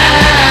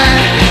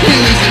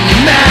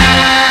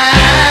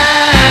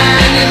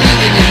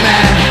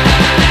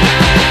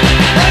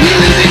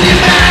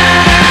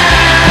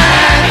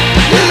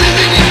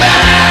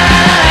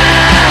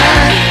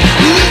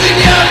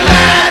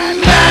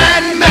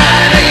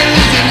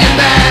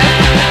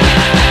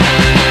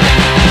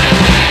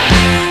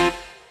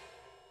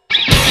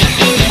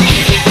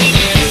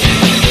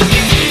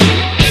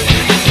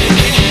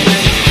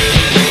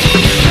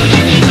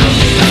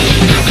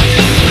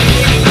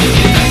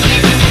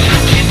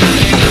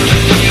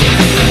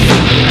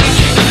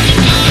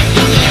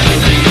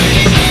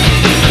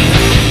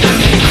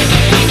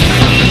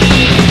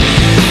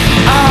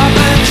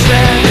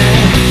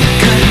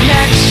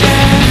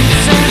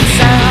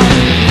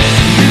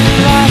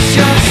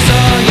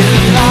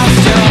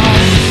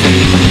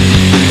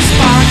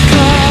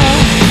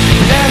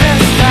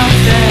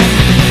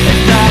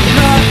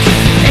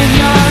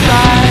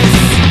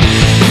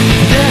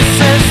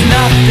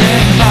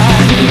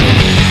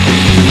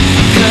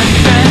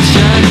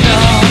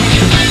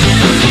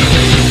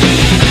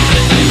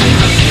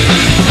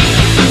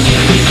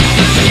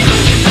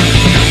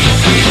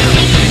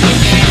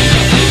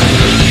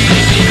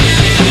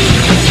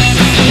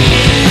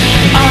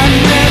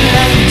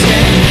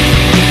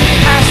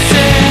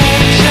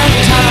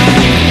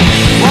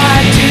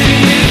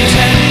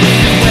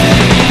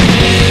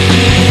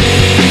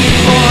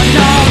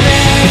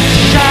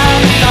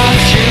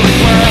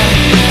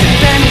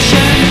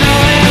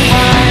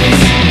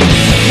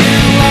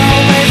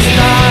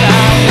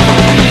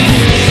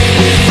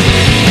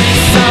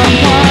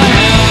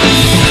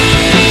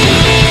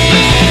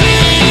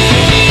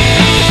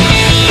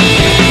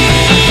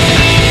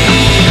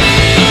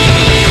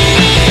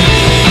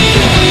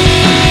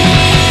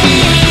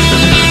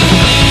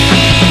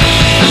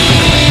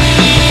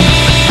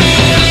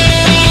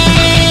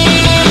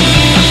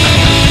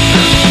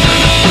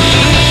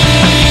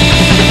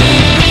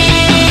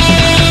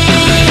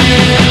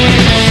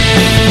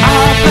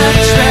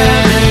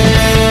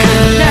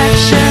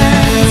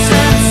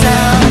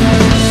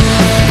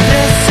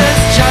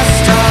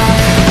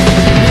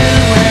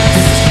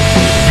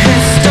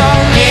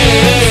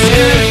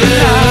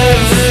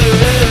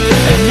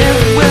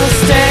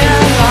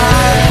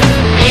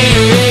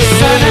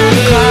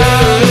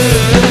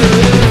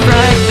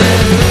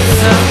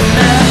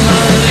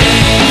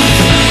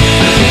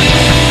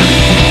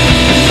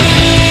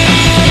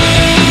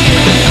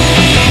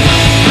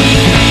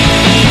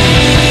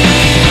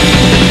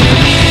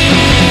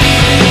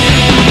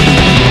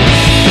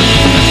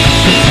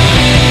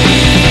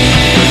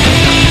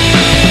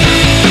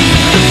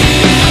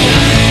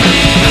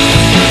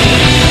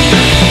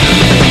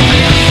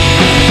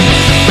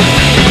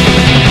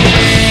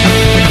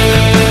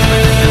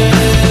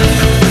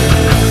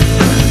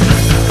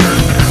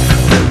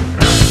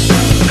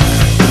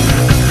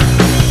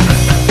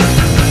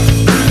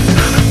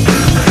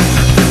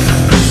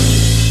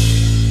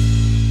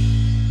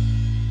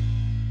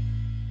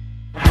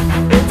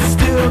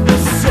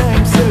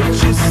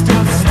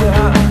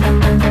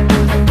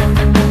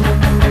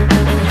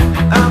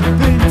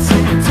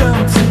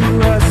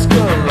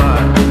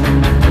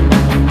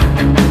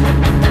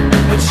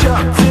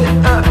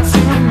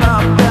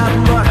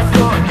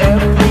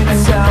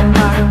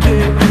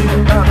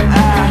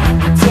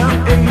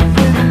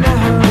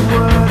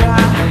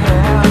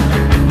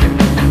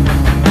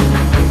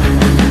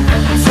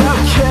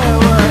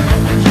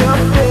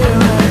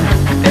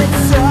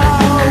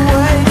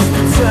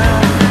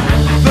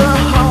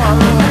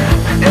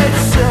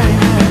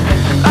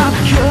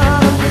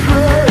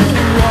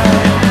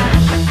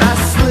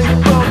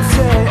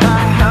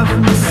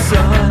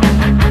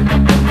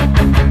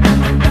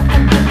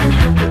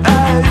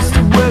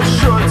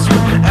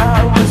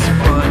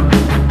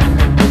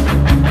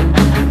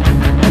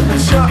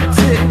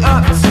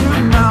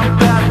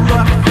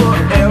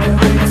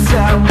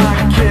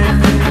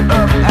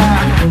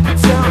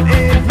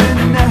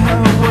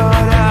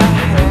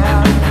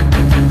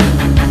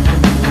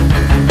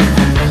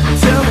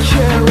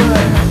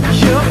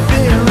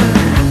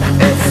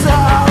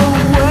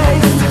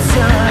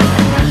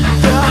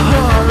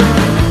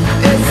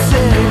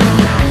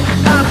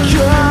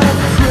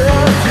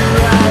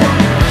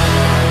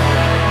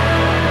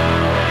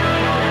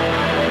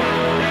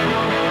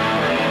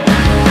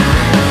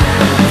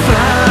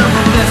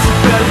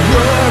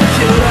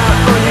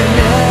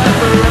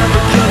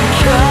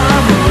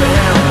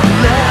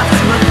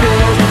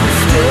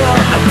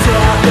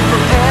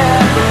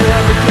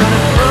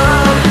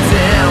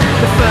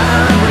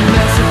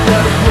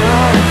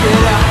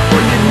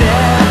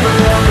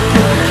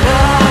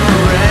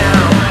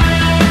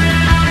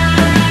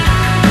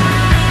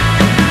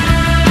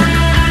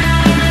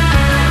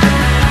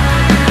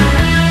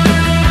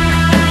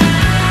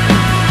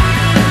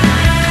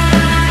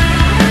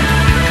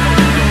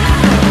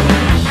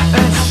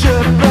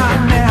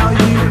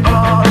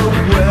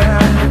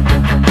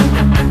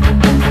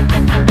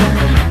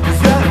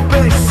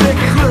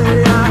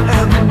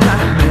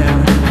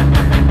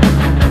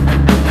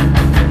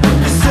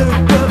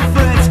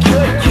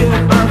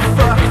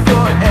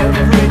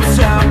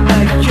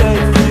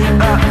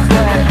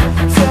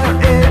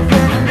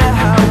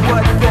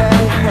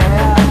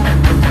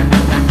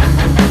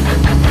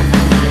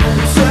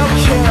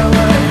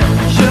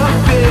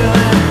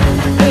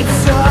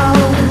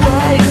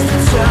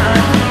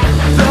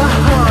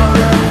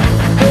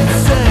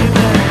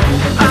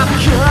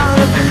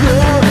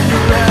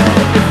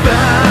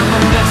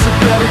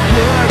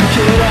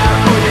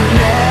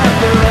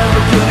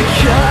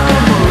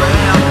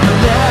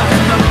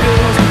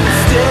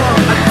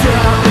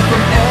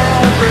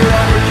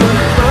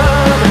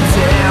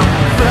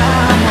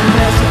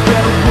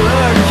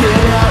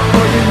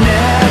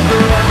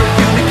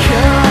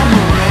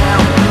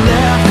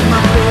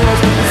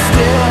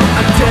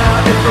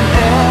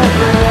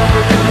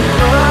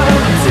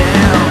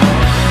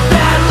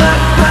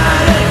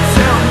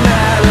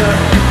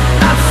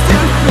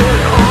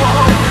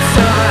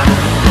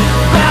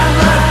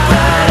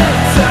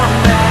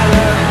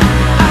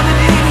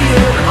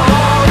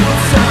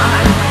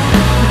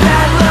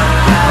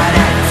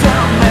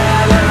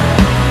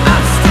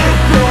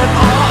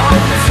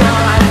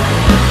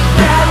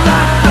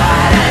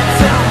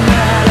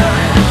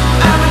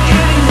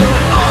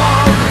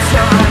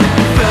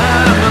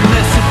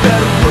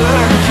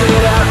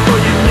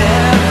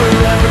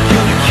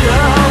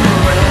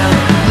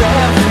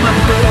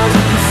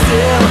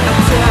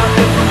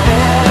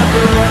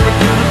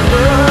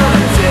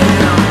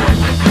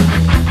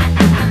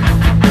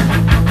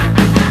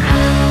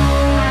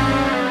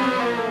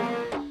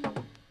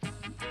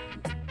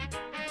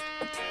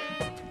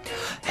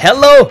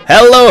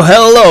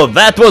 Hello.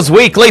 That was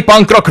weekly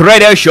punk rock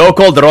radio show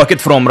called Rocket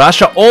from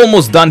Russia.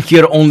 Almost done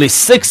here, only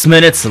 6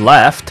 minutes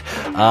left.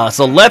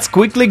 So let's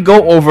quickly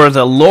go over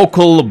the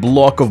local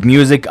block of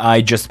music I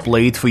just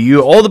played for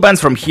you. All the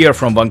bands from here,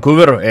 from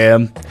Vancouver.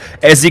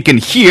 As you can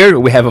hear,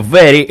 we have a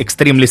very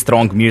extremely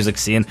strong music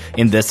scene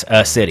in this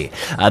city.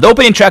 The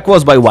opening track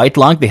was by White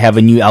Lung. They have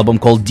a new album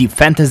called Deep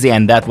Fantasy,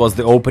 and that was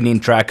the opening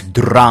track,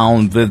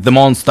 Drown with the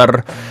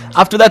Monster.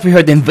 After that, we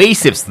heard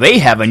Invasives. They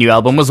have a new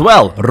album as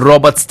well,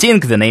 Robot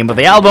Stink, the name of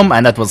the album,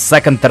 and that was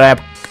second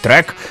track,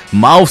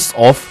 Mouths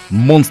of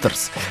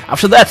Monsters.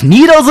 After that,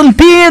 Needles and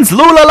Pins,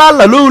 Lula La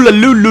La Lula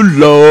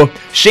Lula.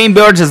 Shane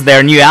Birds is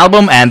their new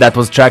album, and that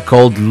was a track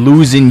called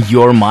Losing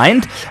Your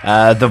Mind.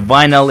 The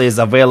vinyl is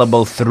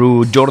available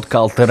through Jord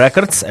Cult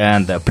Records,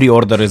 and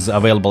pre-order is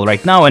available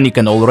right now, and you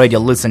can already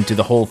listen to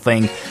the whole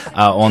thing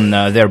on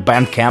their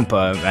Bandcamp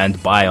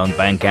and buy on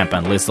Bandcamp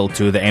and listen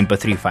to the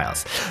MP3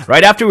 files.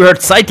 Right after we heard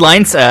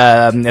Sightlines,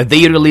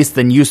 they released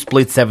the new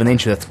split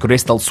 7-inch with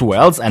Crystal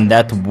Swells, and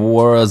that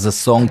was a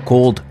song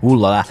called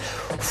Hula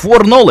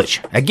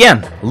Foreknowledge.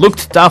 Again,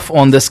 looked tough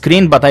on the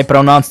screen, but I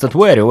pronounced it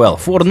very well.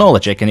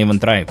 Foreknowledge, I can even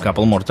try a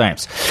couple more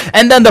times.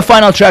 And then the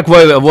final track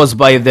was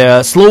by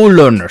the Slow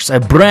Learners, a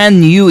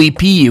brand new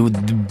EP,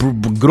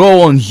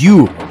 Grow on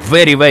You,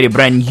 very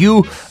brand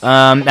new,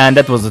 and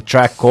that was a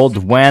track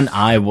called When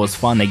I Was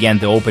Fun. Again,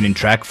 the opening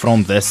track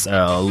from this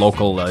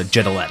local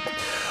Jetaland.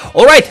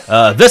 Alright,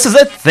 this is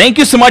it. Thank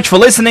you so much for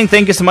listening.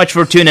 Thank you so much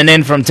for tuning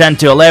in from 10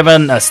 to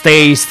 11.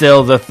 Stay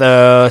still with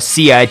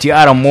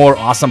CITR, more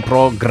awesome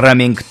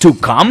programming to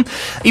come.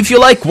 If you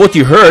like what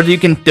you heard, you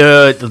can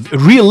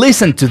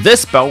re-listen to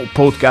this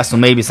podcast or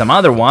maybe some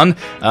other one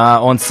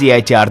on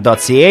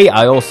CITR.ca.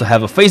 I also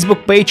have a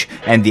Facebook page,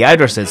 and the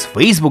address is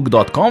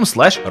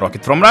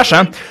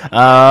facebook.com/rocketfromrussia.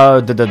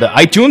 The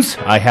iTunes,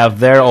 I have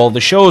there all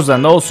the shows,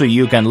 and also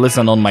you can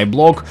listen on my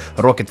blog,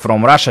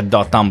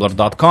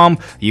 rocketfromrussia.tumblr.com.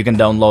 You can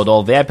download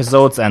all the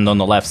episodes, and on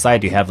the left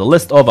side you have the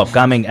list of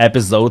upcoming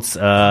episodes,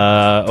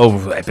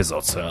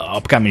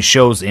 upcoming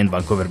shows in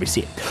Vancouver,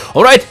 BC.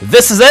 Alright,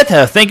 this is it.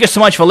 Thank you so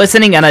much for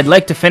listening, and I'd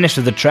like to finish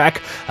with the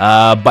track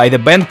by the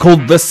band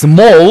called The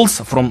Smalls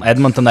from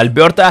Edmonton,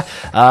 Alberta.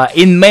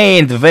 In May,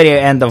 in the very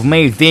end of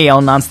May, they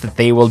announced that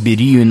they will be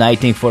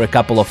reuniting for a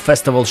couple of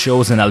festival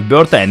shows in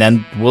Alberta, and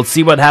then we'll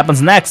see what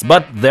happens next,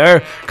 but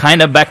they're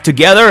kind of back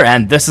together,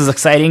 and this is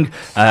exciting,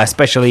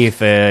 especially if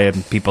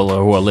people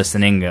who are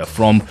listening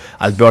from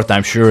Alberta.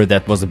 I'm sure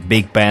that was a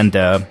big band,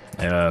 I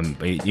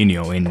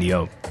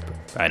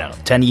don't know,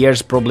 10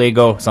 years probably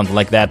ago, something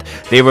like that.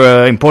 They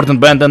were an important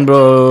band in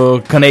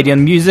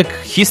Canadian music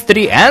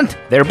history, and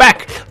they're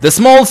back. The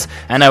Smalls,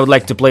 and I would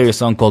like to play a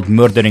song called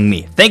Murdering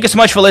Me. Thank you so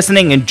much for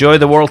listening. Enjoy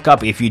the World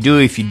Cup. If you do,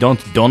 if you don't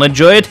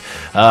enjoy it.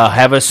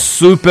 Have a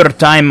super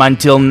time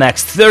until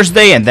next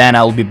Thursday, and then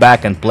I'll be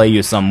back and play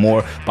you some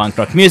more punk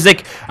rock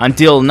music.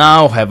 Until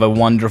now, have a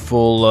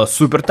wonderful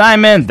super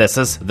time, and this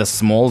is The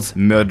Smalls,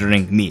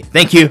 Murdering Me.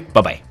 Thank you.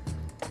 Bye-bye.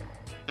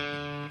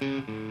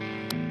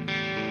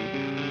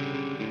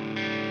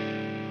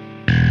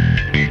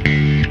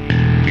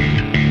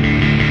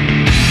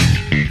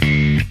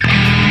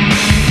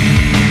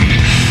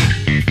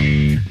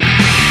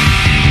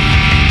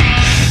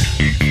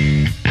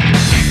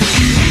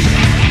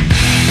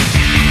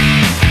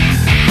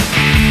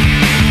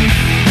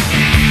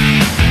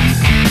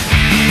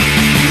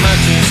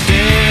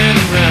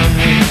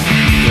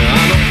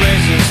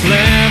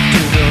 Left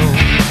to go,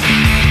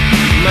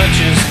 much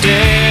is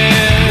dead.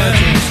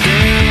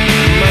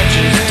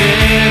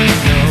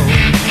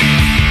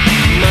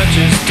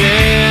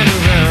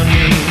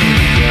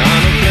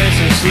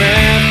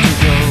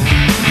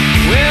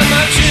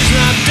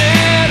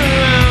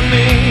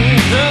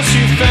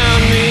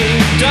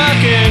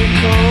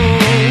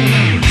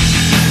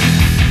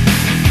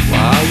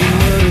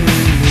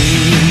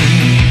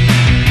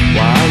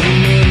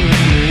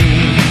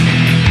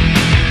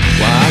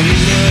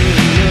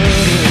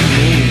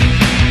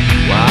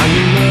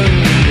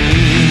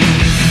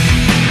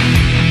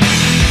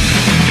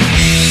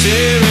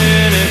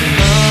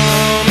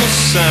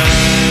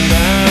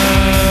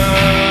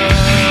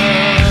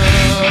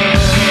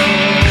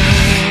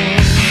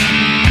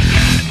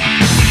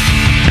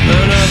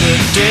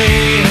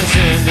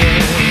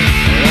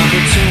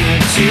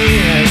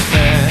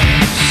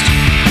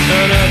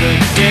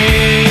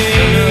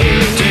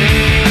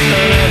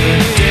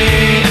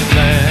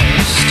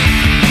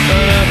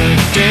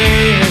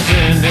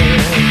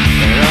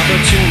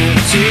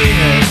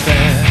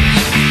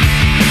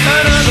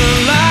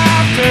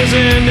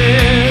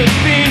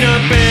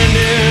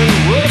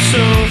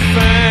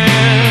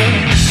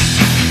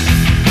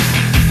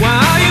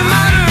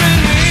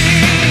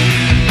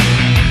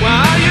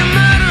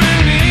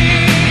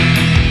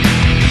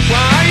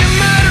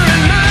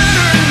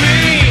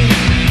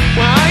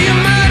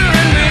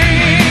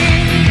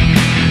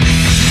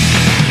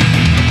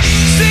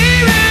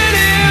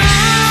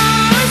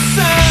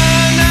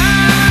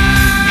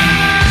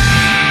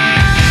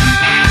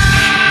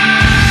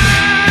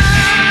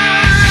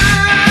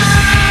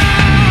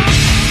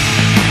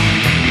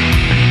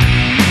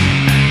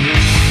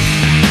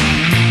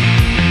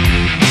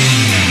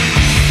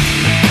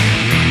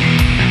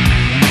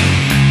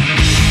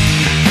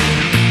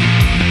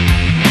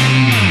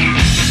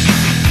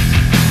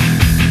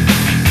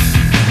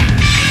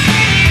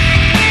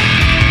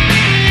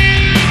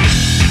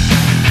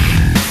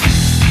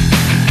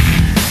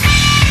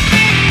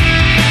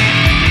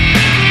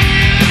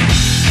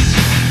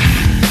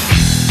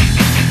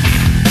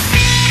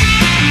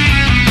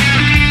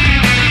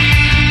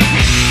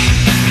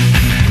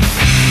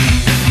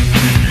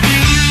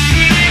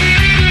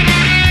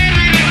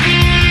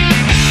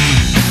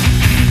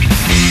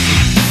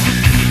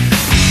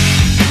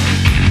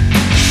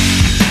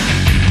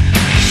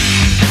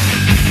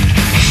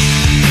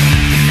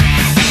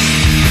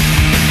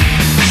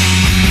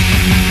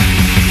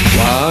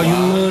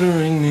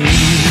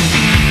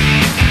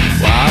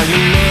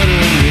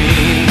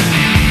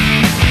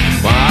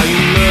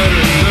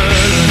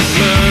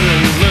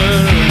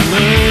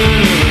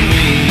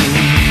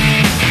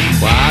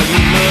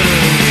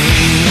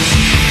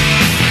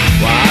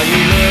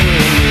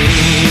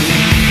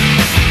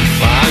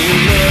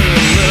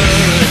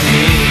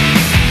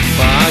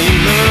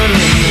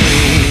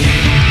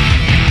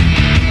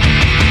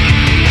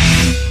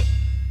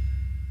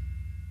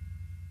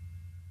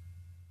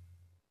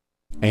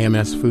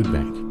 AMS Food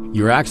Bank.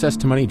 Your access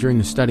to money during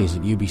the studies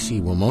at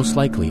UBC will most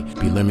likely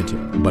be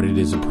limited, but it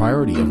is a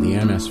priority of the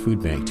AMS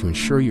Food Bank to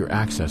ensure your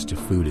access to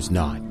food is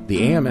not.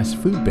 The AMS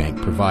Food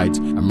Bank provides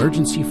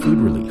emergency food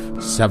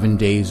relief 7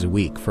 days a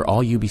week for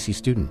all UBC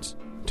students.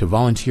 To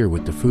volunteer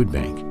with the Food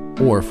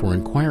Bank, or for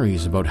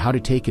inquiries about how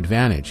to take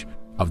advantage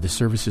of the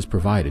services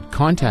provided,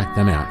 contact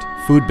them at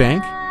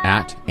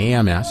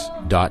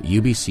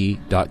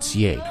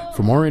foodbank@ams.ubc.ca.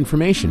 For more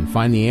information,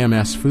 find the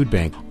AMS Food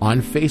Bank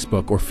on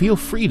Facebook or feel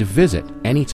free to visit anytime.